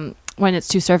when it's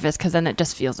too surface, because then it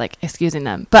just feels like excusing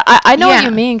them. But I know what you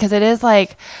mean, because it is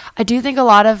like, I do think a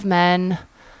lot of men,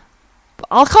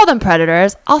 I'll call them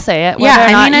predators, I'll say it. Yeah,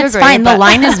 I mean, it's fine. The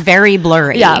line is very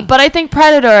blurry. Yeah, but I think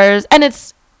predators, and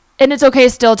it's okay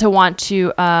still to want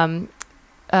to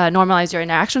normalize your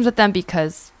interactions with them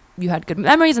because you had good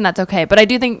memories, and that's okay. But I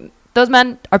do think those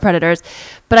men are predators,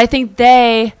 but I think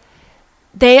they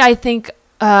I think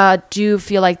do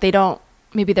feel like they don't,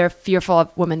 maybe they're fearful of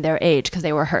women their age because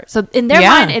they were hurt. So in their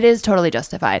mind, it is totally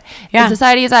justified. In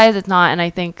society's eyes, it's not. And I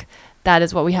think that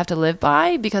is what we have to live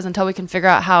by, because until we can figure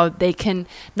out how they can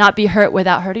not be hurt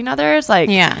without hurting others, like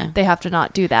they have to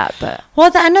not do that. But well,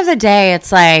 at the end of the day,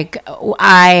 it's like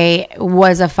I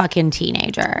was a fucking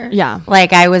teenager. Yeah.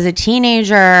 Like I was a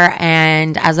teenager,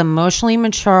 and as emotionally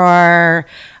mature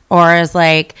or as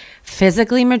like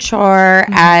physically mature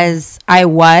as I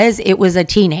was, it was a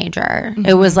teenager.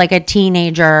 It was like a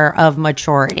teenager of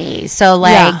maturity. So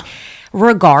like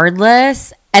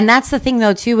regardless, and that's the thing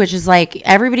though too, which is like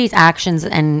everybody's actions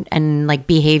and like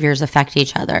behaviors affect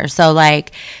each other. So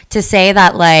like to say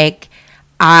that like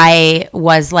I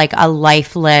was like a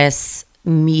lifeless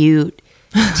mute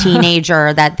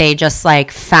teenager that they just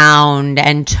like found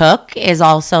and took is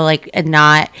also like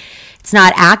it's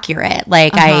not accurate.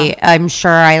 Like I'm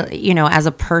sure I, you know, as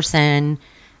a person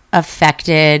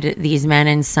affected these men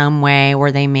in some way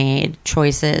where they made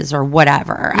choices or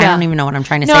whatever. I don't even know what I'm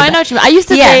trying to say. No, I know what you mean. I used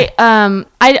to say,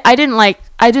 I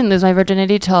didn't lose my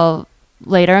virginity till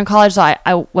later in college, so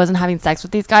I wasn't having sex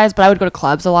with these guys, but I would go to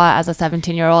clubs a lot as a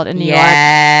 17-year-old in New York.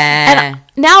 And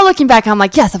now looking back, I'm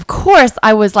like, yes, of course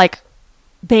I was like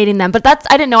baiting them, but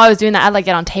I didn't know I was doing that. I'd like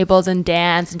get on tables and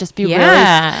dance and just be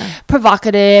really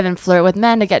provocative and flirt with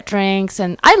men to get drinks,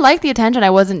 and I liked the attention.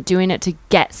 I wasn't doing it to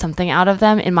get something out of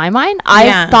them in my mind.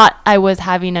 I thought I was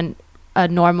having a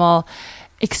normal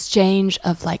exchange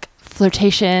of like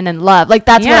flirtation and love, like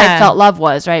that's what I felt love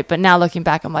was, right? But now looking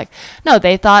back, I'm like, no,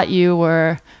 they thought you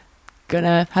were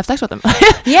gonna have sex with them.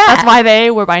 That's why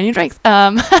they were buying you drinks.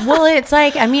 Well, it's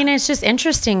like, I mean, it's just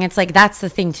interesting. It's like, that's the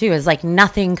thing too, is like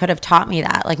nothing could have taught me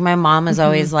that. Like my mom is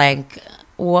always like,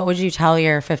 what would you tell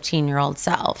your 15-year-old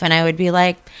self? And I would be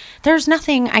like, there's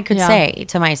nothing I could say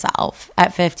to myself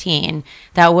at 15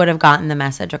 that would have gotten the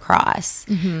message across.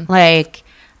 Like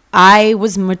I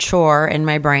was mature in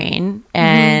my brain,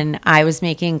 and I was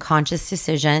making conscious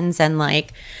decisions, and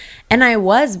like, and I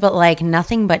was, but like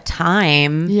nothing but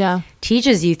time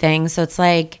teaches you things. So it's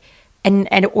like, and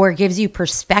or gives you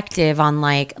perspective on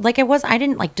like I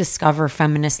didn't like discover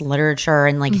feminist literature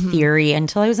and like theory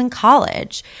until I was in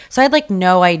college. So I had like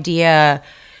no idea,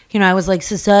 you know, I was like,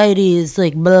 society is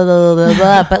like blah, blah, blah,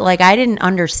 blah. But like, I didn't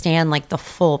understand like the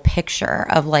full picture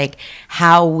of like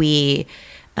how we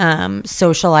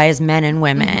socialize men and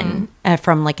women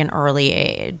from like an early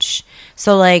age.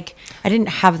 So like I didn't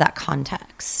have that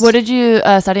context. What did you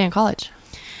study in college?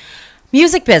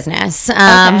 Music business.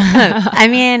 I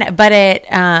mean, but it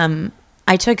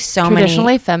I took so many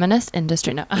traditionally feminist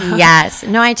industry. No. Yes.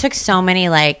 No, I took so many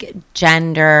like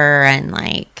gender and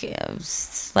like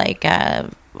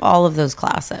all of those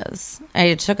classes.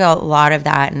 I took a lot of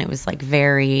that, and it was like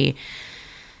very,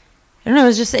 I don't know, it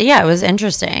was just, it was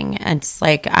interesting. It's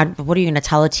like, what are you going to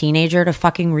tell a teenager to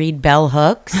fucking read bell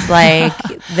hooks? Like,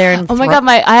 they're... Oh my God,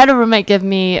 I had a roommate give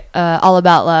me All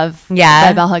About Love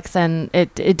by bell hooks, and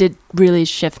it did really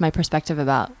shift my perspective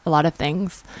about a lot of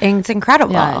things. And it's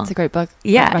incredible. Yeah, it's a great book.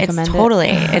 Yeah, it's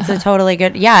a totally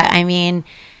good... Yeah, I mean,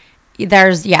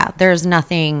 there's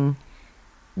nothing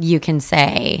you can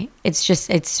say. It's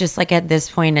just like at this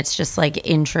point, it's just like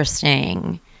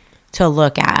interesting to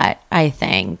look at, I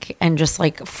think, and just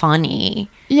like funny.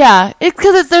 Yeah, it's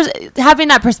because there's having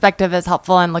that perspective is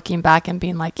helpful, and looking back and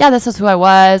being like, yeah, this is who I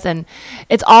was, and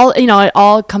it's all, you know, it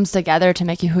all comes together to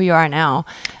make you who you are now.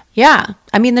 Yeah.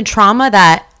 I mean, the trauma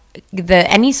that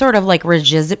any sort of like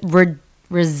residual,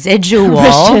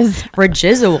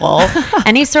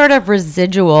 any sort of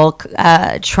residual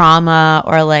trauma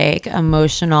or like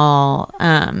emotional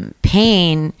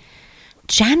pain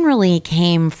generally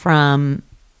came from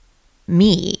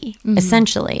me,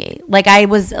 essentially. Like I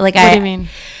was like, What do you mean?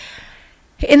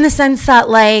 In the sense that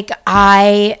like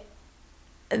I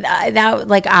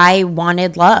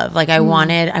wanted love. Like I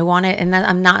wanted, and that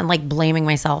I'm not like blaming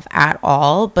myself at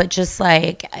all, but just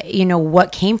like, you know,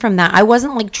 what came from that. I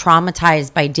wasn't like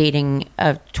traumatized by dating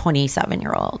a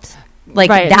 27-year-old. Like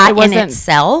Right. that It in wasn't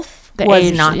itself the was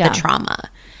age, not yeah. the trauma.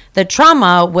 The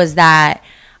trauma was that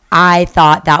I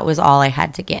thought that was all I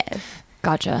had to give.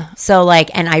 Gotcha. So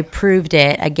like, and I proved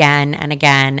it again and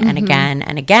again and again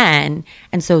and again.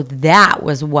 And so that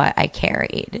was what I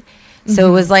carried. So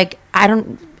it was like,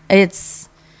 it's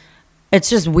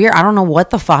just weird. I don't know what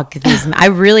the fuck these, I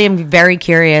really am very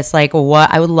curious. Like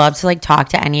what, I would love to like talk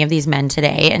to any of these men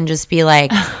today and just be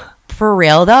like, for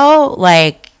real though,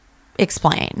 like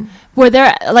explain. Were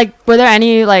there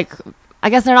any like, I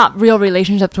guess they're not real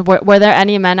relationships, but were there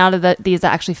any men out of these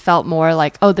that actually felt more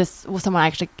like, oh, this was someone I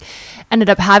actually ended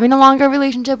up having a longer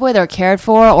relationship with or cared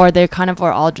for, or they kind of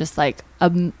were all just like a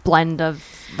blend of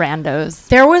randos?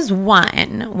 There was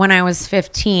one when I was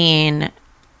 15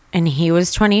 and he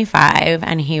was 25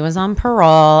 and he was on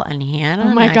parole and he had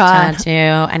a neck tattoo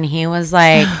and he was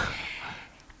like,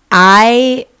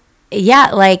 like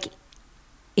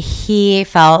he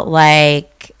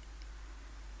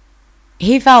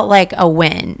felt like a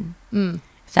win,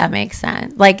 if that makes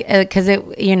sense. Like, because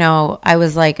it, you know, I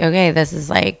was like, okay, this is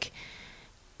like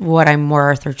what I'm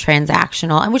worth or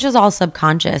transactional, and which is all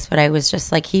subconscious, but I was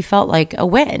just like, he felt like a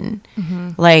win.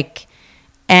 Like,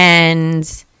 and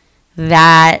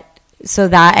that, so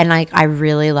that, and like, I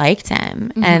really liked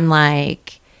him. And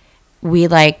like, we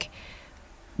like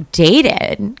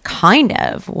dated kind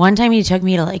of. One time he took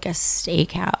me to like a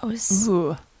steakhouse.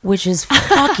 Ooh. Which is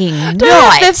fucking Dude,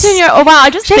 nuts. 15-year-old. Oh, wow.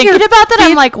 I just thinking about that,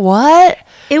 I'm like, what?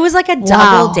 It was like a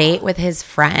double date with his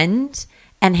friend,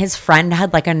 and his friend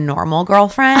had like a normal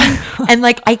girlfriend. And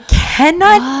like, I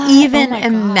cannot even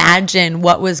imagine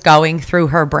what was going through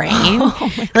her brain.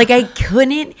 Like, I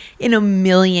couldn't in a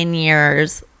million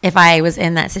years if I was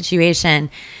in that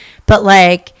situation. But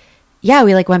like, yeah,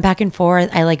 we like went back and forth.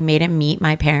 I like made him meet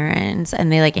my parents,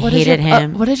 and they like hated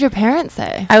him. What did your parents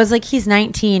say? I was like, he's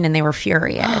 19, and they were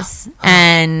furious.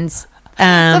 And so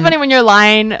funny when you're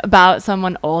lying about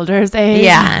someone older's age.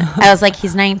 yeah, I was like,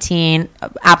 he's 19,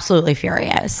 absolutely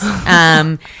furious.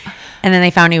 And then they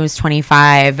found he was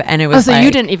 25, and it was so like, you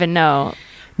didn't even know.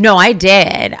 No, I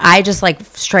did. I just like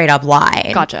straight up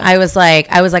lied. Gotcha. I was like,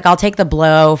 I'll take the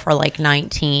blow for like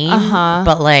 19,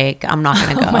 but like, I'm not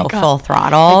going to go full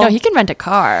throttle. Like, no, he can rent a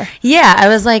car. Yeah. I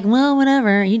was like, well,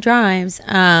 whatever. He drives.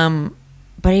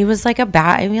 But he was like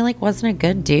wasn't a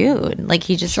good dude. Like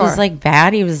he just was like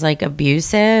bad. He was like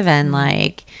abusive and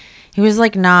like, he was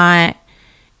like not,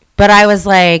 but I was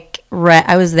like,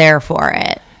 I was there for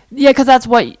it. Yeah, because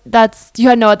you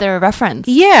had no other reference.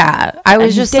 Yeah, I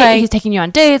was just like, he's taking you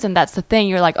on dates, and that's the thing.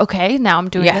 You're like, okay, now I'm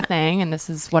doing the thing, and this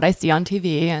is what I see on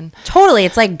TV, and totally,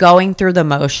 it's like going through the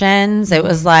motions. It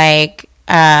was like,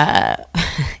 yeah,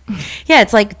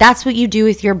 it's like that's what you do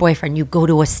with your boyfriend. You go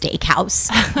to a steakhouse.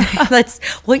 That's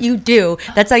what you do.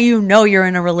 That's how you know you're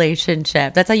in a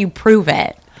relationship. That's how you prove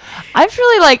it. I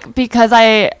really like, because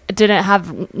I didn't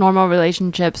have normal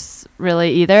relationships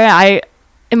really either.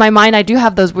 In my mind, I do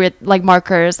have those weird like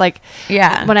markers. Like,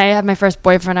 yeah, when I had my first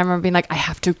boyfriend, I remember being like, I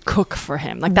have to cook for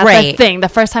him. Like, that's the thing. The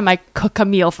first time I cook a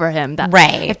meal for him,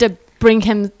 I have to bring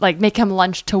him, like, make him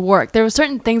lunch to work. There were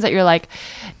certain things that you're like,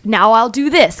 now I'll do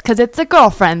this because it's a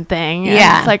girlfriend thing.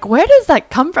 And it's like, where does that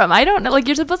come from? I don't know. Like,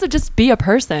 you're supposed to just be a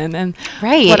person, and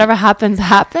whatever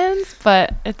happens.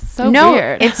 But it's so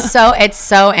weird. It's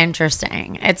so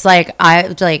interesting. It's like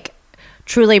I like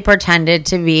truly pretended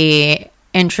to be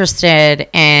interested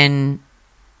in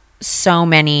so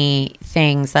many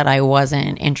things that I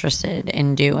wasn't interested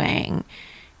in doing,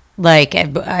 like,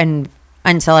 and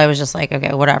until I was just like,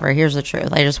 okay, whatever, here's the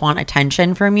truth, I just want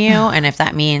attention from you, and if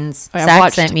that means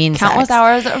sex, it means countless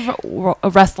sex. hours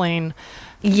of wrestling.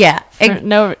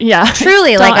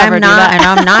 Truly, like, I'm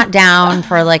not down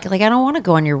for like I don't want to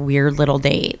go on your weird little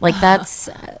date, like that's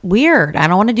weird. I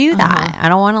don't want to do that. I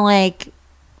don't want to, like,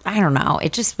 I don't know,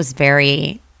 it just was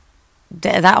very,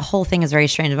 that whole thing is very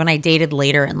strange. When I dated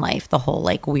later in life, the whole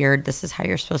like weird, this is how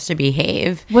you're supposed to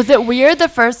behave. Was it weird the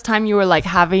first time you were like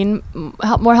having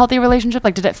more healthy relationship?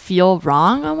 Like, did it feel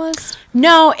wrong almost?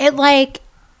 No, it like,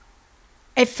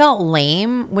 it felt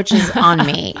lame, which is on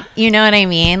me. You know what I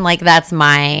mean? Like that's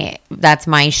my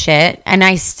shit. And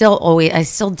I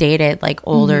still dated like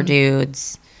older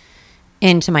dudes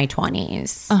into my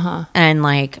 20s. And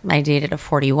like I dated a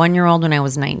 41-year-old when I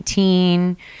was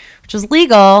 19, which was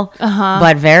legal,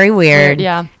 but very weird.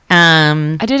 Yeah.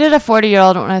 I dated a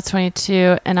 40-year-old when I was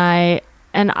 22, and I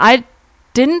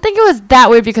didn't think it was that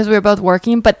weird because we were both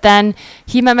working, but then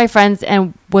he met my friends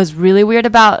and was really weird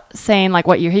about saying like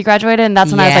what year he graduated, and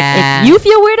that's when I was like, if you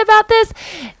feel weird about this,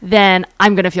 then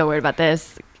I'm gonna feel weird about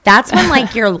this. That's when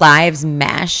like your lives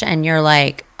mesh and you're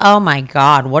like, oh my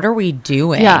God, what are we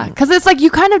doing? Yeah, because it's like you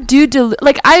kind of do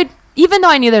like even though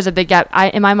I knew there's a big gap,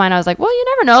 in my mind I was like, well, you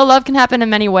never know, love can happen in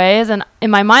many ways, and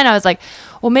in my mind I was like,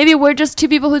 well, maybe we're just two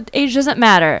people whose age doesn't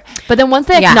matter. But then once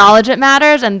they acknowledge it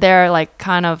matters and they're like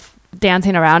kind of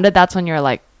dancing around it, that's when you're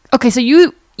like, okay, so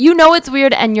you know it's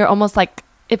weird, and you're almost like,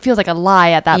 it feels like a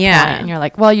lie at that point, and you're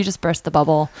like, well, you just burst the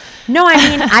bubble. No, I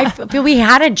mean, I feel we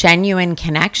had a genuine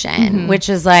connection, which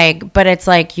is like, but it's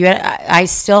like I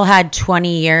still had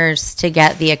 20 years to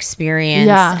get the experience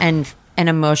and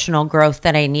emotional growth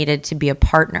that I needed to be a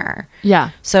partner.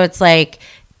 Yeah. So it's like,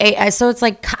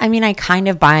 I mean, I kind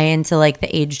of buy into like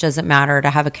the age doesn't matter to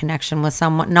have a connection with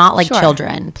someone, not like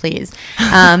children, please.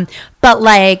 But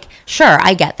like, sure,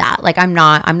 I get that. Like, I'm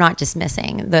not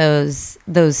dismissing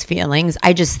those feelings.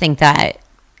 I just think that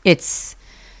it's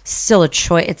still a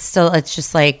choice. It's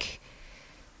just like,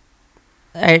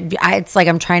 it's like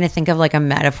I'm trying to think of like a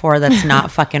metaphor that's not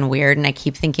fucking weird, and I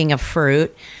keep thinking of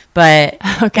fruit. But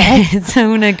okay, so I'm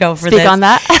gonna go for this. Speak on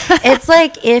that. It's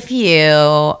like if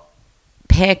you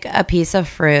pick a piece of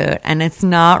fruit and it's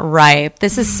not ripe.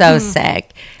 This is so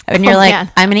sick. And you're like, man,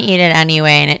 I'm going to eat it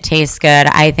anyway and it tastes good.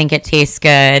 I think it tastes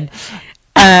good.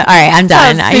 All right, I'm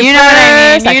done. You know what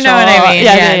I mean? Sexual. You know what I mean?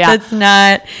 Yeah. That's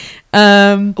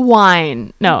not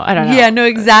wine. No, I don't know. Yeah, no,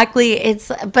 exactly. It's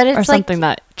or like something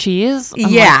that cheese.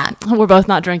 I'm like, we're both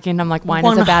not drinking. I'm like, wine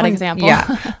is a bad example.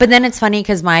 Yeah. But then it's funny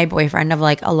because my boyfriend of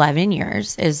like 11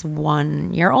 years is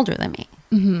 1 year older than me.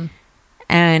 Mm-hmm.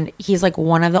 And he's like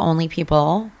one of the only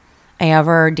people I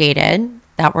ever dated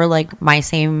that were like my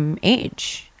same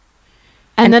age.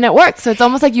 And then it worked. So it's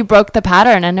almost like you broke the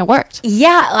pattern and it worked.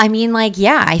 Yeah. I mean, like,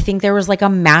 yeah, I think there was like a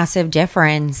massive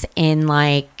difference in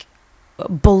like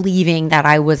believing that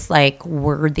I was like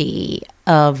worthy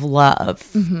of love.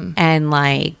 Mm-hmm. And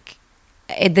like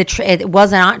it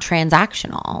was not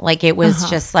transactional. Like it was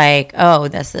just like, oh,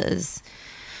 this is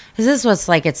what's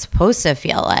like it's supposed to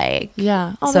feel like.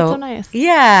 Yeah. Oh, that's so nice.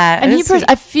 Yeah. And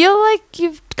I feel like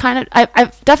you've kind of,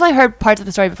 I've definitely heard parts of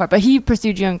the story before, but he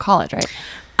pursued you in college, right?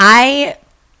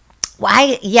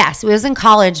 Yes, it was in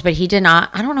college, but he did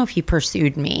not. I don't know if he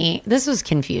pursued me. This was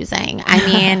confusing. I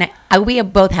mean, we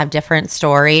both have different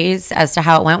stories as to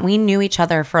how it went. We knew each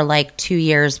other for like 2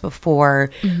 years before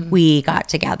we got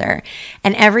together.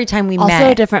 And every time we met.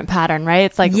 Also a different pattern, right?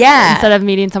 It's like, instead of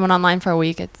meeting someone online for a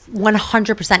week, it's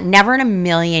 100%. Never in a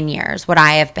million years would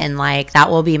I have been like, that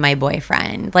will be my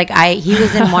boyfriend. Like he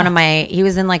was in he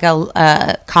was in like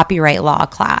a copyright law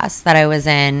class that I was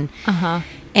in.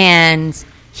 And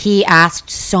he asked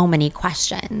so many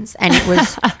questions, and it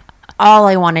was all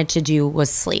I wanted to do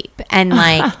was sleep. And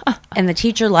like, and the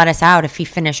teacher let us out if he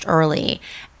finished early,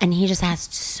 and he just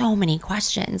asked so many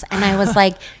questions. And I was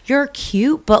like, you're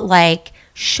cute, but like,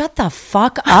 shut the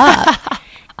fuck up.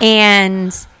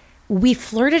 And we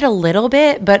flirted a little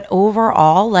bit, but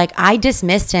overall, like I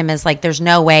dismissed him as like, there's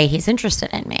no way he's interested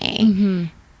in me. Mm-hmm.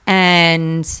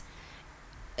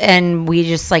 And we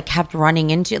just like kept running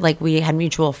into like we had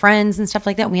mutual friends and stuff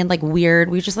like that. We had like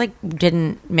we just like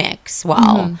didn't mix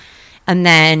well. Mm-hmm. And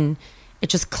then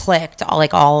it just clicked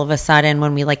all of a sudden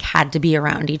when we like had to be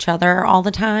around each other all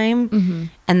the time. Mm-hmm.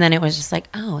 And then it was just like,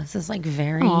 oh, this is like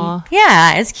very,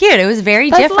 it's cute. It was very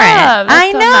different.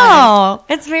 I know.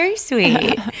 Nice. It's very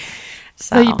sweet.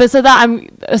 So that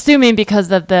I'm assuming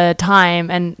because of the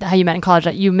time and how you met in college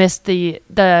that you missed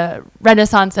the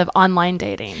renaissance of online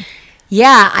dating.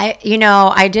 Yeah,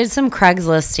 I did some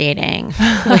Craigslist dating,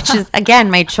 which is, again,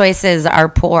 my choices are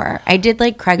poor. I did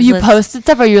like Craigslist. You posted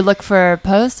stuff or you look for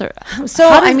posts? Or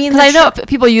I know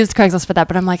people use Craigslist for that,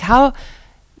 but I'm like, are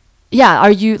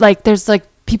you like, there's like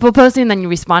people posting and then you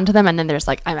respond to them and then there's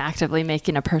like, I'm actively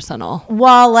making a personal.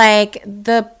 Well, like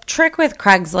the trick with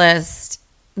Craigslist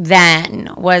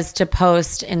then was to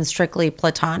post in strictly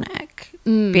platonic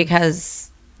because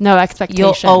no expectation.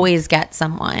 You'll always get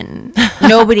someone.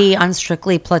 Nobody on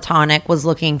Strictly Platonic was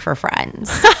looking for friends.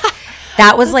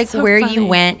 that was like so where funny. you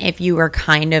went if you were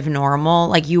kind of normal,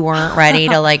 like you weren't ready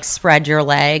to like spread your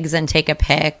legs and take a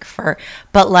pic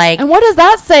but like, And what does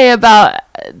that say about,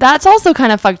 that's also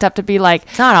kind of fucked up to be like,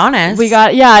 it's not honest.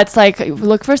 it's like,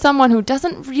 look for someone who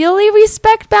doesn't really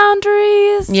respect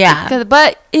boundaries. Yeah.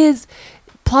 But is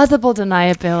plausible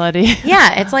deniability.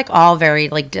 Yeah, it's like all very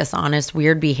like dishonest,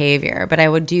 weird behavior. But I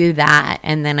would do that,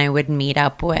 and then I would meet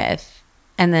up with,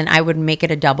 and then I would make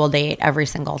it a double date every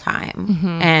single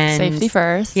time. And Safety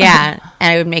first. Yeah,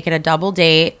 and I would make it a double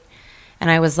date,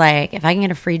 and I was like, if I can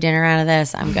get a free dinner out of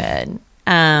this, I'm good.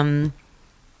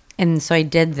 And so I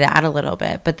did that a little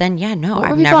bit, but then What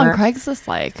were people on Craigslist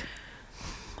like?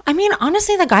 I mean,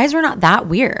 honestly, the guys were not that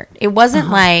weird. It wasn't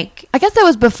like, I guess it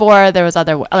was before there was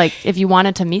other, like, if you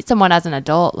wanted to meet someone as an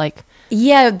adult, like,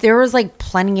 yeah, there was like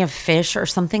plenty of fish or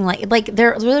something like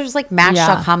there's like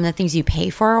Match.com, the things you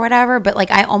pay for or whatever. But like,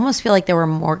 I almost feel like there were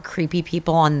more creepy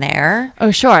people on there.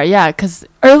 oh sure, yeah, because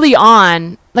early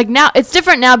on, like now it's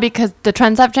different now because the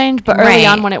trends have changed. But early Right.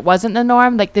 on, when it wasn't the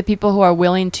norm, like the people who are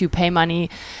willing to pay money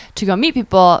to go meet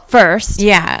people first,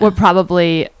 Yeah. were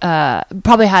probably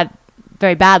had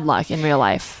very bad luck in real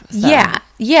life. So.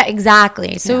 Yeah,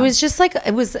 exactly. So Yeah. it was just like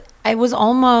I was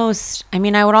almost, I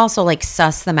mean, I would also like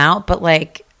suss them out, but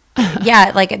like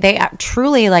yeah, like they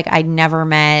truly, like I never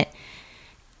met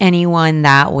anyone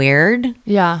that weird.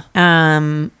 Yeah.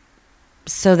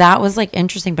 So that was like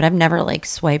interesting, but I've never like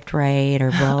swiped right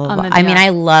or blah, blah, On blah. the I mean, DM. I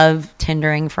love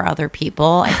Tindering for other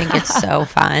people. I think it's so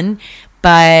fun,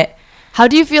 but How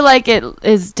do you feel like it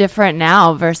is different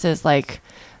now versus like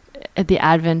at the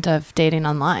advent of dating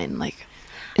online? Like,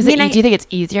 do you think it's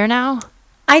easier now?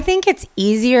 I think it's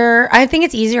easier. I think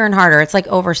it's easier and harder. It's like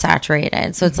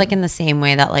oversaturated. So it's like in the same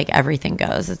way that like everything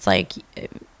goes. It's like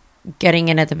getting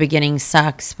in at the beginning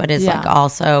sucks, but is like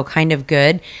also kind of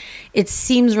good. It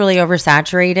seems really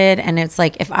oversaturated. And it's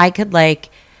like, if I could like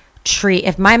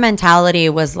if my mentality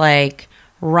was like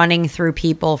running through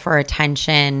people for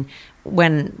attention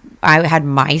when I had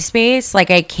MySpace,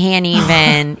 like I can't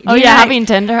even. Having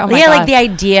Tinder. Oh my yeah, God. like the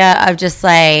idea of just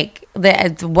like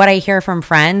what I hear from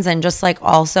friends, and just like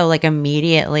also like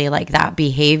immediately like that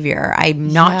behavior.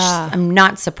 I'm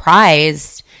not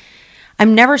surprised.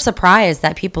 I'm never surprised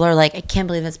that people are like, I can't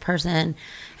believe this person.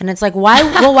 And it's like, why?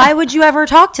 Well, why would you ever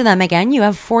talk to them again? You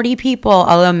have 40 people.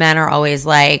 Although men are always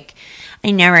like,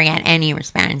 I never get any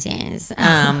responses.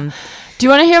 Do you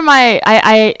want to hear my?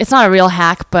 It's not a real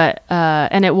hack, but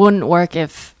and it wouldn't work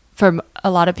if for a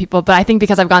lot of people. But I think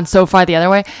because I've gone so far the other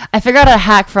way, I figured out a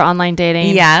hack for online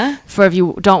dating. Yeah. For if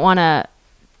you don't want to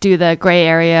do the gray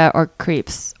area or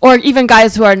creeps, or even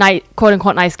guys who are quote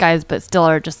unquote nice guys, but still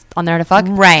are just on there to fuck.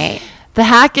 Right. The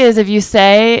hack is if you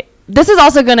say, this is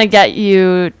also going to get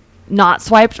you not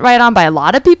swiped right on by a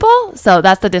lot of people. So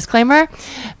that's the disclaimer.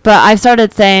 But I've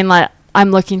started saying like,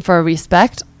 I'm looking for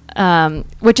respect,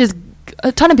 which is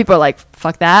a ton of people are like,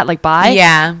 fuck that, like bye.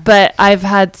 Yeah. But I've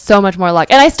had so much more luck.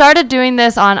 And I started doing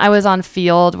this I was on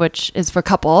Field, which is for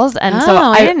couples. And so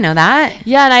I didn't know that.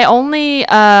 Yeah, and I only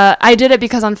I did it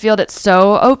because on Field it's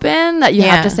so open that you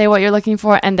have to say what you're looking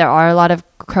for, and there are a lot of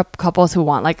couples who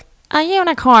want like a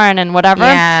unicorn and whatever.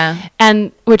 Yeah.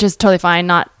 And which is totally fine,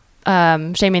 not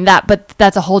shaming that, but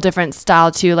that's a whole different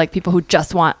style too, like people who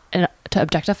just want to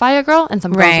objectify a girl, and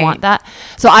some girls want that.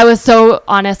 So I was so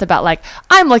honest about like,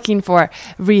 I'm looking for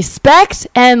respect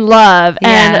and love,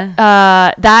 and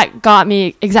that got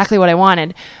me exactly what I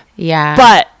wanted. Yeah.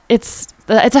 But it's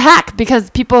a hack, because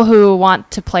people who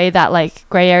want to play that like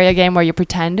gray area game where you're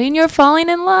pretending you're falling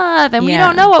in love and we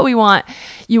don't know what we want,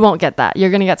 you won't get that. You're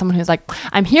going to get someone who's like,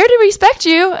 I'm here to respect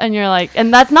you. And you're like,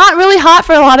 and that's not really hot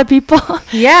for a lot of people.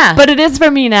 Yeah. But it is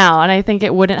for me now. And I think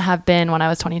it wouldn't have been when I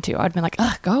was 22. I'd been like,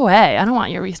 ugh, go away. I don't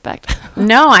want your respect.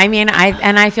 No, I mean,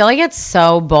 I feel like it's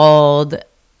so bold.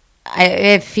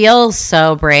 It feels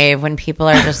so brave when people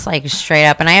are just like straight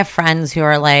up. And I have friends who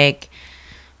are like,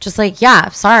 just like, yeah,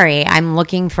 sorry, I'm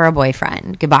looking for a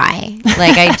boyfriend. Goodbye.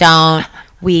 Like, I don't,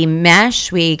 we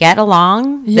mesh, we get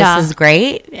along. Yeah. This is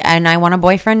great. And I want a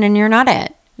boyfriend, and you're not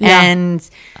it. Yeah. And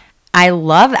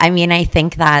I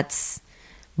think that's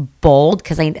bold,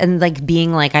 because like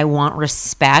being like, I want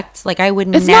respect. Like, I would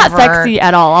It's never. not sexy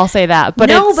at all. I'll say that. But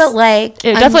No, but like,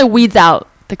 it definitely weeds out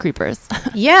the creepers.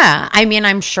 Yeah. I mean,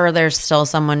 I'm sure there's still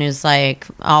someone who's like,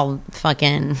 I'll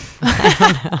fucking, I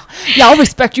don't know. Yeah, I'll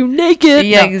respect you naked.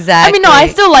 Yeah, No. exactly. I mean, no, I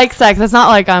still like sex. It's not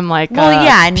like I'm like no.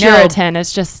 Puritan.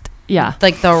 It's just, yeah.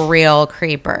 Like the real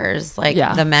creepers, like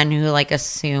Yeah. the men who like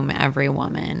assume every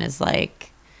woman is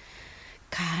like,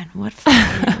 God, what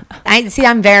fun.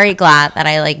 I'm very glad that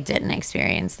I like didn't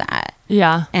experience that.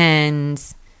 Yeah. And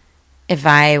if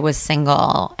I was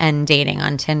single and dating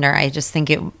on Tinder, I just think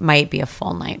it might be a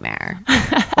full nightmare.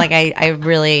 Like I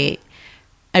really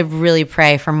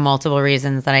pray for multiple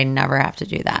reasons that I never have to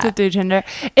do that. To do Tinder.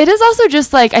 It is also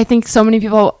just like, I think so many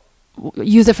people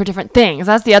use it for different things.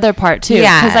 That's the other part too.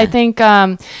 Yeah. Because I think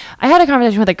I had a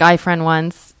conversation with a guy friend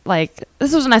once. Like,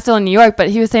 this was when I was still in New York, but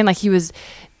he was saying like he was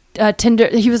Tinder.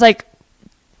 He was like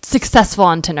successful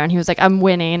on Tinder, and he was like, I'm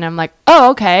winning. And I'm like,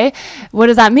 oh, okay, what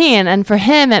does that mean? And for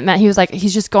him, it meant he was like, I'm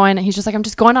just going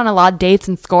on a lot of dates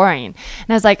and scoring. And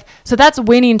I was like, so that's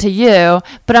winning to you.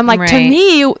 But I'm like, to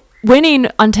me, winning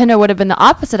on Tinder would have been the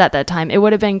opposite at that time. It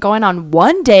would have been going on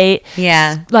one date,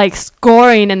 like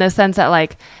scoring in the sense that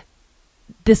like,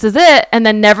 this is it, and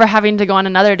then never having to go on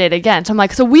another date again. So I'm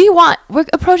like, so we're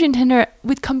approaching Tinder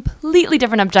with completely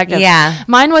different objectives. Yeah.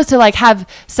 Mine was to like have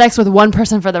sex with one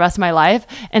person for the rest of my life,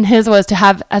 and his was to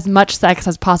have as much sex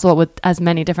as possible with as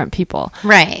many different people.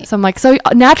 Right. So I'm like, so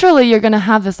naturally you're going to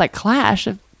have this like clash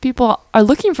of people are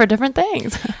looking for different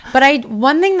things. But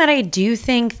one thing that I do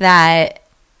think that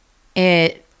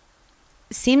it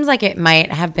seems like it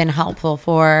might have been helpful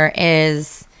for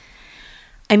is,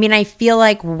 I mean, I feel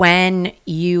like when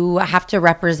you have to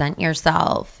represent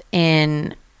yourself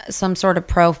in some sort of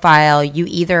profile, you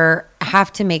either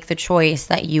have to make the choice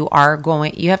that you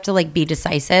have to like be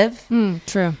decisive.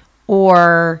 True.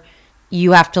 Or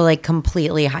you have to like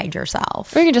completely hide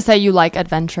yourself. Or you can just say you like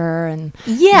adventure and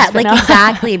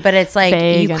exactly. But it's like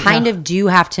vague you kind of do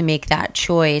have to make that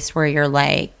choice where you're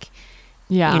like,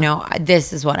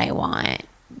 this is what I want.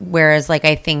 Whereas like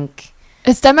I think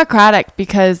it's democratic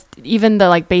because even the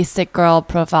like basic girl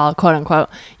profile, quote unquote,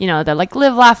 they're like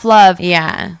live, laugh, love.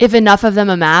 Yeah. If enough of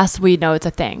them amass, we know it's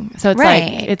a thing. So it's like,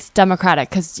 it's democratic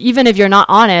because even if you're not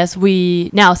honest, we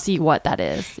now see what that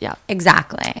is. Yeah.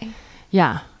 Exactly.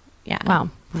 Yeah. Yeah. Wow.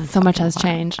 So much has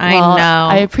changed. I know.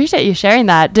 I appreciate you sharing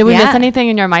that. Did we miss anything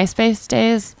in your MySpace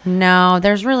days? No,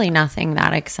 there's really nothing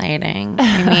that exciting.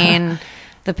 I mean,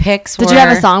 the pics were... Did you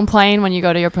have a song playing when you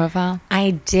go to your profile? I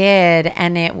did,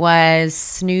 and it was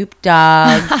Snoop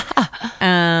Dogg.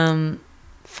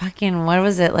 Fucking, what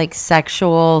was it? Like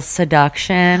Sexual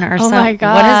Seduction or something? Oh my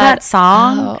God. What is that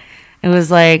song? It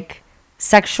was like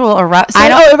Sexual Eruption.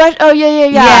 Yeah.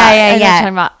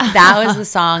 That was the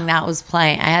song that was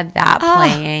playing. I had that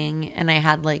playing, and I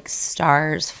had like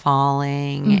stars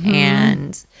falling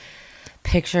and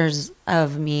pictures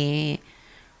of me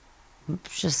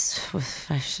just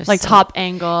like top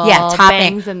angle,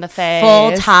 bangs in the face,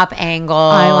 full top angle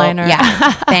eyeliner,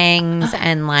 bangs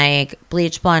and like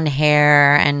bleach blonde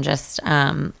hair and just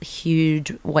huge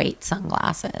white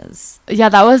sunglasses. Yeah,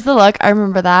 that was the look. I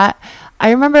remember that.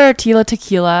 I remember Tila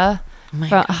Tequila.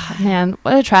 Man,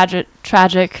 what a tragic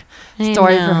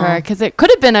story for her, because it could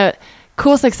have been a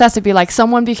cool success to be like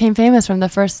someone became famous from the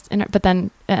first but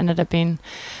then it ended up being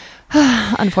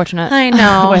unfortunate. I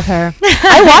know. With her.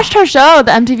 I watched her show,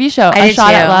 the MTV show, A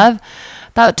Shot at Love.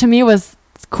 That to me was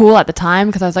cool at the time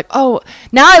because I was like, oh,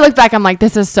 now I look back, I'm like,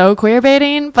 this is so queer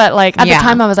baiting. But like at the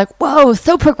time I was like, whoa,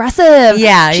 so progressive.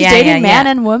 Yeah. She's dating man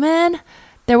and woman.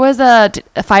 There was a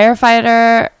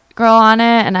firefighter girl on it,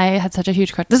 and I had such a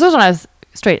huge crush. This was when I was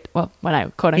straight. Well, when I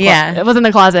quote unquote, it was in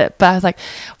the closet, but I was like,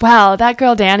 wow, that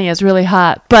girl Danny is really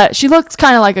hot, but she looks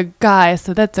kind of like a guy,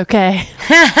 so that's okay.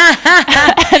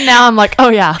 And now I'm like, oh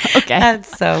yeah, okay.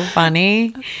 That's so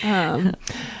funny.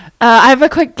 I have a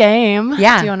quick game.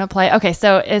 Yeah. Do you want to play? Okay,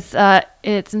 so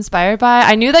it's inspired by,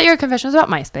 I knew that your confession was about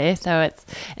MySpace, so it's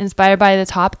inspired by the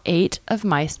top 8 of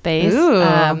MySpace.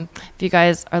 Ooh. If you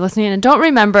guys are listening and don't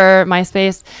remember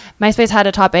MySpace had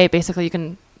a top 8. Basically,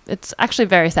 it's actually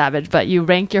very savage, but you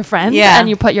rank your friends and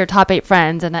you put your top 8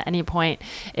 friends, and at any point,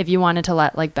 if you wanted to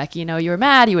let like Becky know you were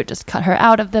mad, you would just cut her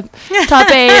out of the top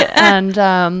 8.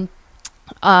 And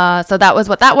so that was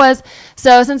what that was.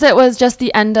 So since it was just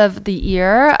the end of the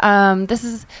year, this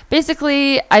is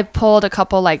basically, I pulled a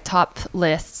couple like top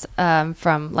lists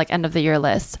from like end of the year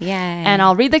lists. Yeah. And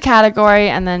I'll read the category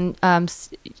and then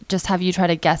just have you try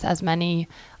to guess as many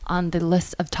on the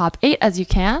list of top 8 as you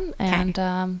can. And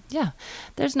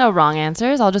there's no wrong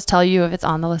answers. I'll just tell you if it's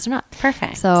on the list or not.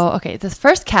 Perfect. So, okay, this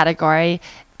first category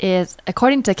is,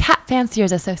 according to Cat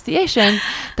Fanciers Association,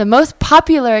 the most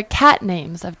popular cat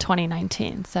names of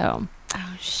 2019. So,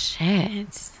 oh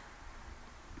shit.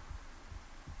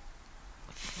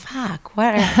 Fuck,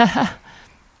 what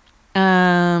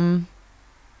are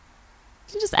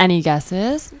just any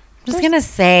guesses? just gonna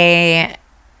say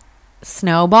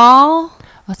Snowball.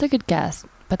 That's a good guess,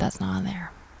 but that's not on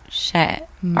there. Shit.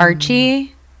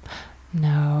 Archie?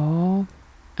 No.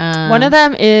 One of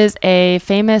them is a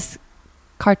famous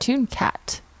cartoon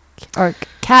cat or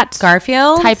cat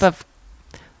Garfield type of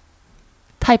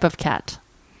type of cat.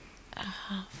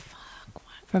 Oh, fuck.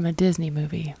 From a Disney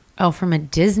movie. Oh, from a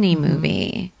Disney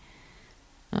movie.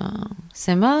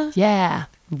 Simba? Yeah.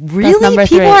 Really? number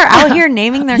People 3. are out here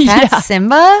naming their cats Yeah.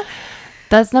 Simba?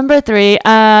 That's number 3.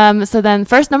 So then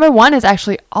first number 1 is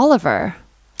actually Oliver.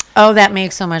 Oh, that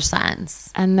makes so much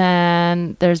sense. And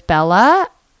then there's Bella,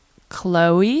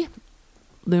 Chloe,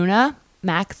 Luna,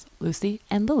 Max, Lucy,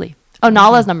 and Lily. Oh,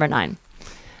 Nala's number 9.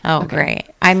 Oh, great.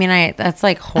 I mean, that's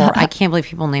like horror. I can't believe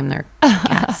people name their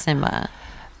cat Simba.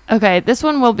 Okay, this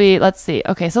one will be, let's see.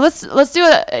 Okay, so let's do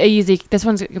a easy, this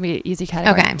one's going to be an easy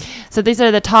category. Okay. So these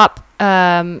are the top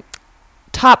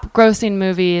grossing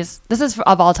movies. This is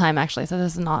of all time, actually. So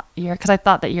this is not year, because I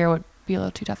thought that year would be a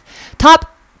little too tough.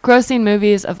 Top grossing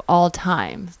movies of all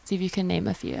time. See if you can name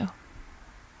a few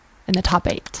in the top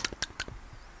 8.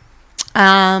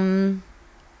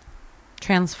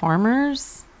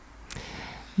 Transformers?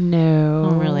 No.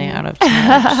 I'm really out of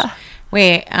touch.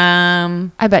 Wait,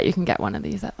 I bet you can get one of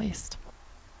these at least.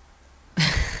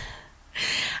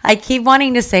 I keep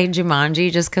wanting to say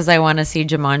Jumanji just because I want to see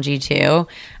Jumanji too.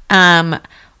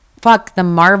 Fuck, the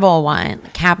Marvel one.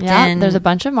 Captain. Yeah, there's a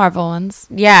bunch of Marvel ones.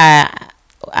 Yeah.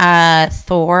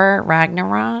 Thor,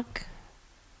 Ragnarok.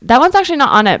 That one's actually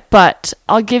not on it, but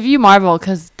I'll give you Marvel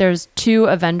because there's 2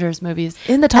 Avengers movies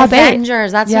in the top 8.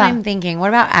 Avengers, that's what I'm thinking. What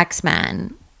about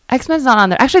X-Men? X-Men's not on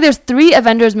there. Actually, there's 3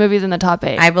 Avengers movies in the top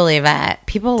 8. I believe it.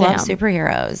 People love Damn.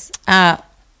 superheroes.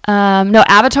 No,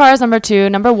 Avatar is number 2.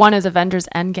 Number 1 is Avengers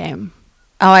Endgame.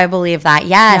 Oh, I believe that.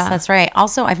 Yes, Yeah. that's right.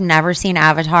 Also, I've never seen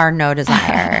Avatar No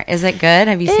Desire. Is it good?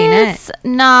 Have you seen it? It's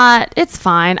not. It's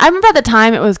fine. I remember at the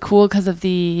time it was cool because of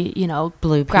the,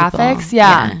 Blue people. graphics.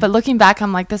 Yeah. But looking back,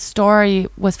 I'm like, this story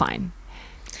was fine.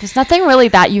 There's nothing really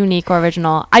that unique or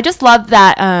original. I just love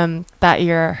that that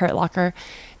year Hurt Locker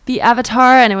beat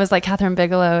Avatar, and it was like Catherine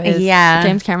Bigelow is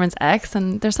James Cameron's ex,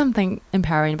 and there's something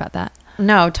empowering about that.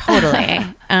 No, totally.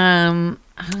 Let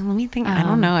me think. I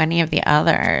don't know any of the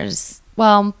others.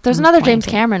 Well, there's another James blanking.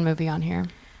 Cameron movie on here.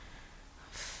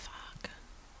 Fuck.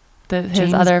 His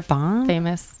James other Bond?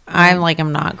 famous. I'm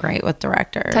not great with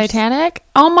directors. Titanic?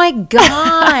 Oh my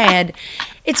God.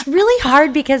 It's really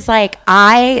hard because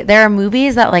there are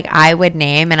movies that I would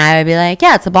name and I would be like,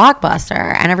 yeah, it's a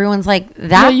blockbuster. And everyone's like,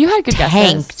 that you had good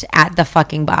tanked guesses. at the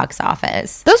fucking box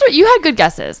office. You had good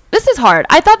guesses. This is hard.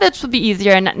 I thought this would be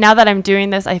easier. And now that I'm doing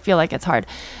this, I feel like it's hard.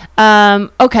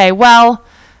 Okay. Well,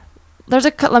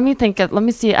 let me think. Let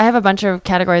me see. I have a bunch of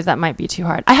categories that might be too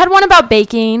hard. I had one about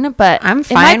baking, but I'm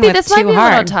fine with this might too be a little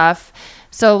hard. tough.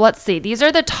 So let's see. These are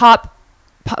the top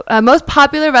most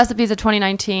popular recipes of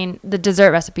 2019, the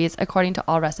dessert recipes according to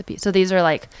All Recipes. So these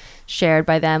are shared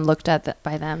by them, looked at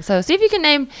by them. So see if you can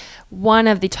name one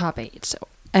of the top 8.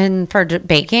 And for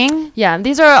baking? Yeah,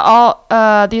 these are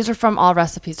from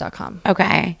allrecipes.com.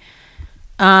 Okay.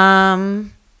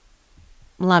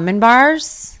 Lemon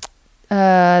bars?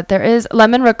 There is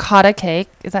lemon ricotta cake.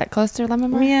 Is that close to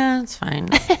lemon bar? Yeah, it's fine.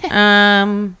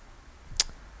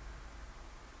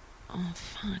 Oh,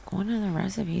 fuck. What are the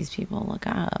recipes people look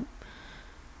up?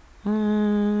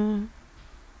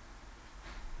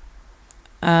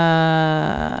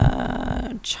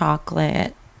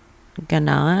 Chocolate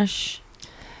ganache.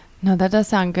 No, that does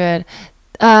sound good.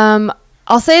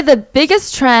 I'll say the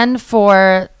biggest trend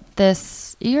for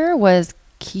this year was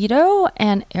keto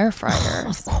and air fryers.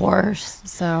 Of course.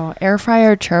 So air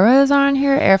fryer churros are on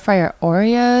here, air fryer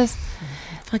Oreos.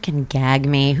 Fucking gag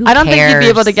me. Who I don't cares? think you'd be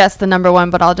able to guess the number 1,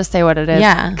 but I'll just say what it is.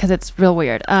 Yeah. Because it's real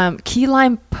weird. Key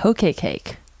lime poke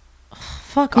cake.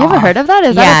 Fuck You off. ever heard of that?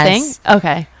 Is that a Yes. thing?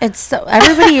 Okay. It's so,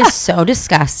 everybody is so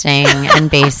disgusting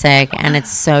and basic, and it's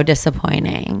so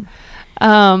disappointing.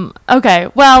 Okay.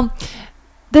 Well,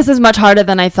 this is much harder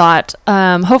than I thought.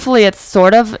 Hopefully it's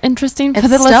sort of interesting for It's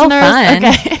the still listeners. fun.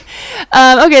 Okay.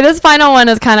 Okay, this final one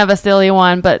is kind of a silly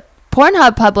one, but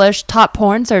Pornhub published top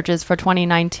porn searches for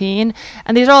 2019,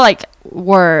 and these are all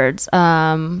words.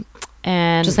 And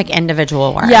Just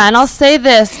individual words. yeah, and I'll say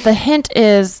this: the hint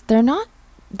is they're not.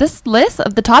 This list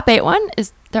of the top 8 one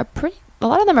is they're pretty. A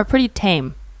lot of them are pretty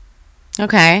tame.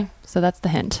 Okay. So that's the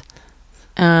hint.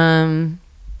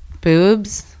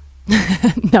 Boobs.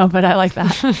 No, but I like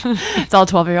that. It's all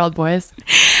 12-year-old boys.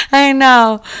 I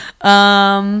know.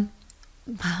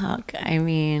 Fuck. I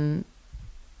mean,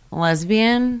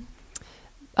 lesbian.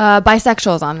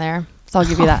 Bisexual's on there, so I'll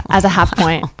give you that as a half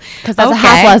point because that's a Okay.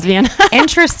 half lesbian.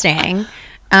 Interesting.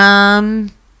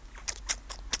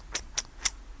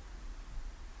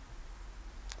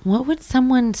 What would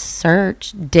someone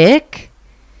search? Dick?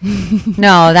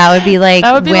 No, that would be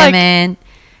That would be women.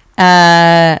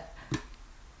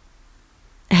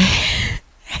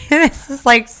 This is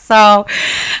like so.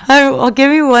 Well, give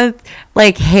me one.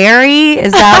 Like Harry,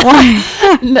 is that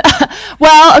one?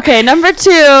 Well, okay, number 2.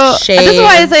 Shade. This is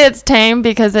why I say it's tame,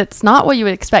 because it's not what you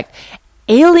would expect.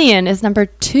 Alien is number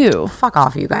 2. Fuck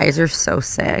off, you guys are so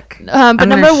sick. But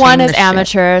number 1 is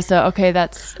amateur. So okay,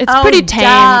 it's pretty tame.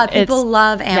 Duh. People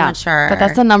love amateur. Yeah, but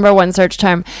that's the number 1 search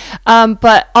term.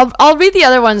 But I'll read the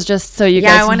other ones just so you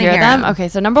guys can hear them. Okay,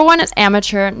 so number 1 is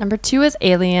amateur. Number 2 is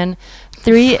alien.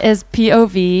 3 is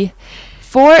POV.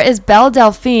 4 is Belle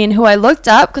Delphine, who I looked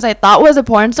up because I thought was a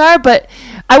porn star, but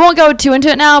I won't go too into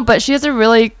it now. But she has a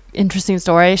really interesting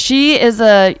story. She is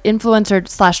a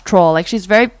influencer / troll. Like, she's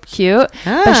very cute,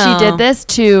 but she did this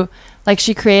to, like,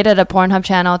 she created a Pornhub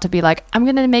channel to be like, I'm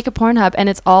gonna make a Pornhub, and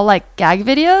it's all like gag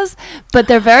videos, but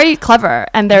they're very clever,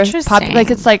 and they're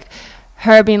like, it's like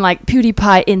her being like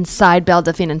PewDiePie inside Belle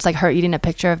Delphine, and it's like her eating a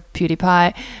picture of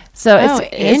PewDiePie. So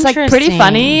it's like pretty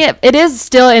funny. It is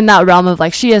still in that realm of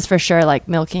like, she is for sure like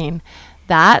milking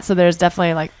that. So there's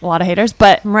definitely like a lot of haters,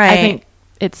 but I think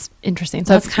it's interesting.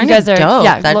 So it's kind of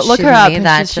dope. Look her up.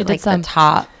 She did some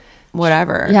top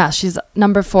whatever. Yeah, she's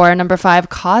number 4. Number 5,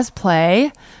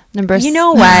 cosplay. You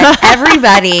know what?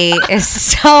 Everybody is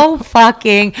so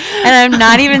fucking, and I'm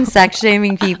not even sex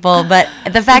shaming people, but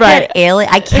the fact that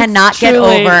I cannot get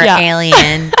over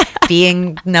Alien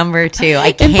being number 2.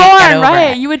 I can't get over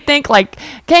it. You would think like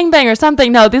gangbang or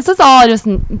something. No, this is all just,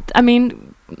 I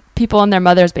mean, people in their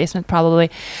mother's basement probably.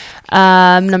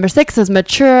 Number 6 is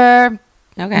mature.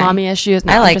 Okay. Mommy issues.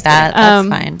 I like that. That's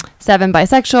fine. 7,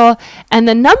 bisexual. And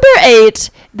then number 8,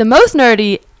 the most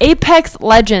nerdy, Apex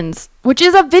Legends, which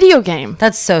is a video game.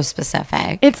 That's so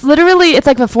specific. It's literally, it's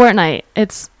like a Fortnite. I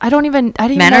didn't even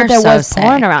know there was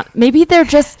porn around. Maybe they're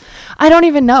just, I don't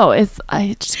even know. It's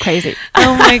just crazy.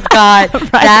 Oh my God.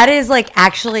 Right? That is like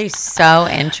actually so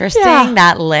interesting,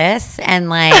 that list. And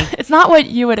like, it's not what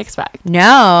you would expect.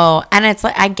 No. And it's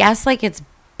like, I guess like it's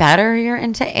better you're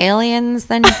into aliens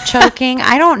than choking.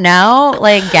 I don't know.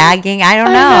 Like gagging. I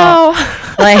don't know.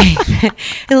 Like,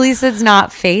 at least it's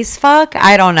not face fuck.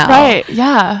 I don't know. Right.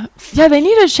 Yeah. Yeah. They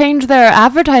need to change their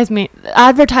advertisement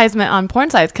on porn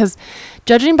sites, because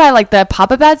judging by like the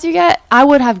pop-up ads you get, I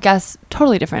would have guessed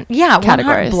totally different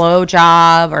categories.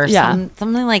 Blowjob or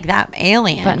something like that.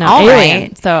 Alien. But no, alien.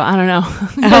 Right. So I don't know.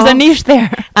 There's a niche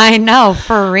there. I know,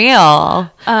 for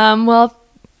real. Well,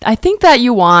 I think that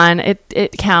you won.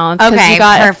 It counts. Okay,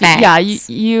 perfect.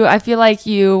 You. I feel like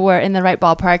you were in the right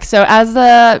ballpark. So as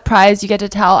the prize, you get to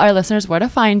tell our listeners where to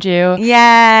find you.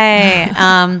 Yay!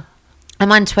 I'm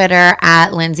on Twitter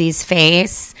at Lindsay's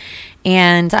Face,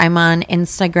 and I'm on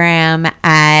Instagram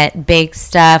at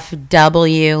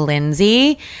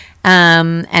BakeStuffWLindsay,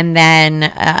 and then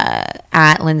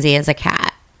at Lindsay is a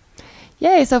cat.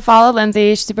 Yay. So follow Lindsay.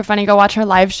 She's super funny. Go watch her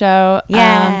live show.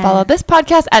 Yeah. Follow this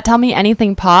podcast at Tell Me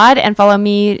Anything Pod, and follow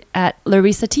me at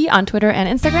Larissa T on Twitter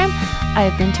and Instagram.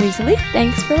 I've been Teresa Lee.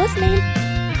 Thanks for listening.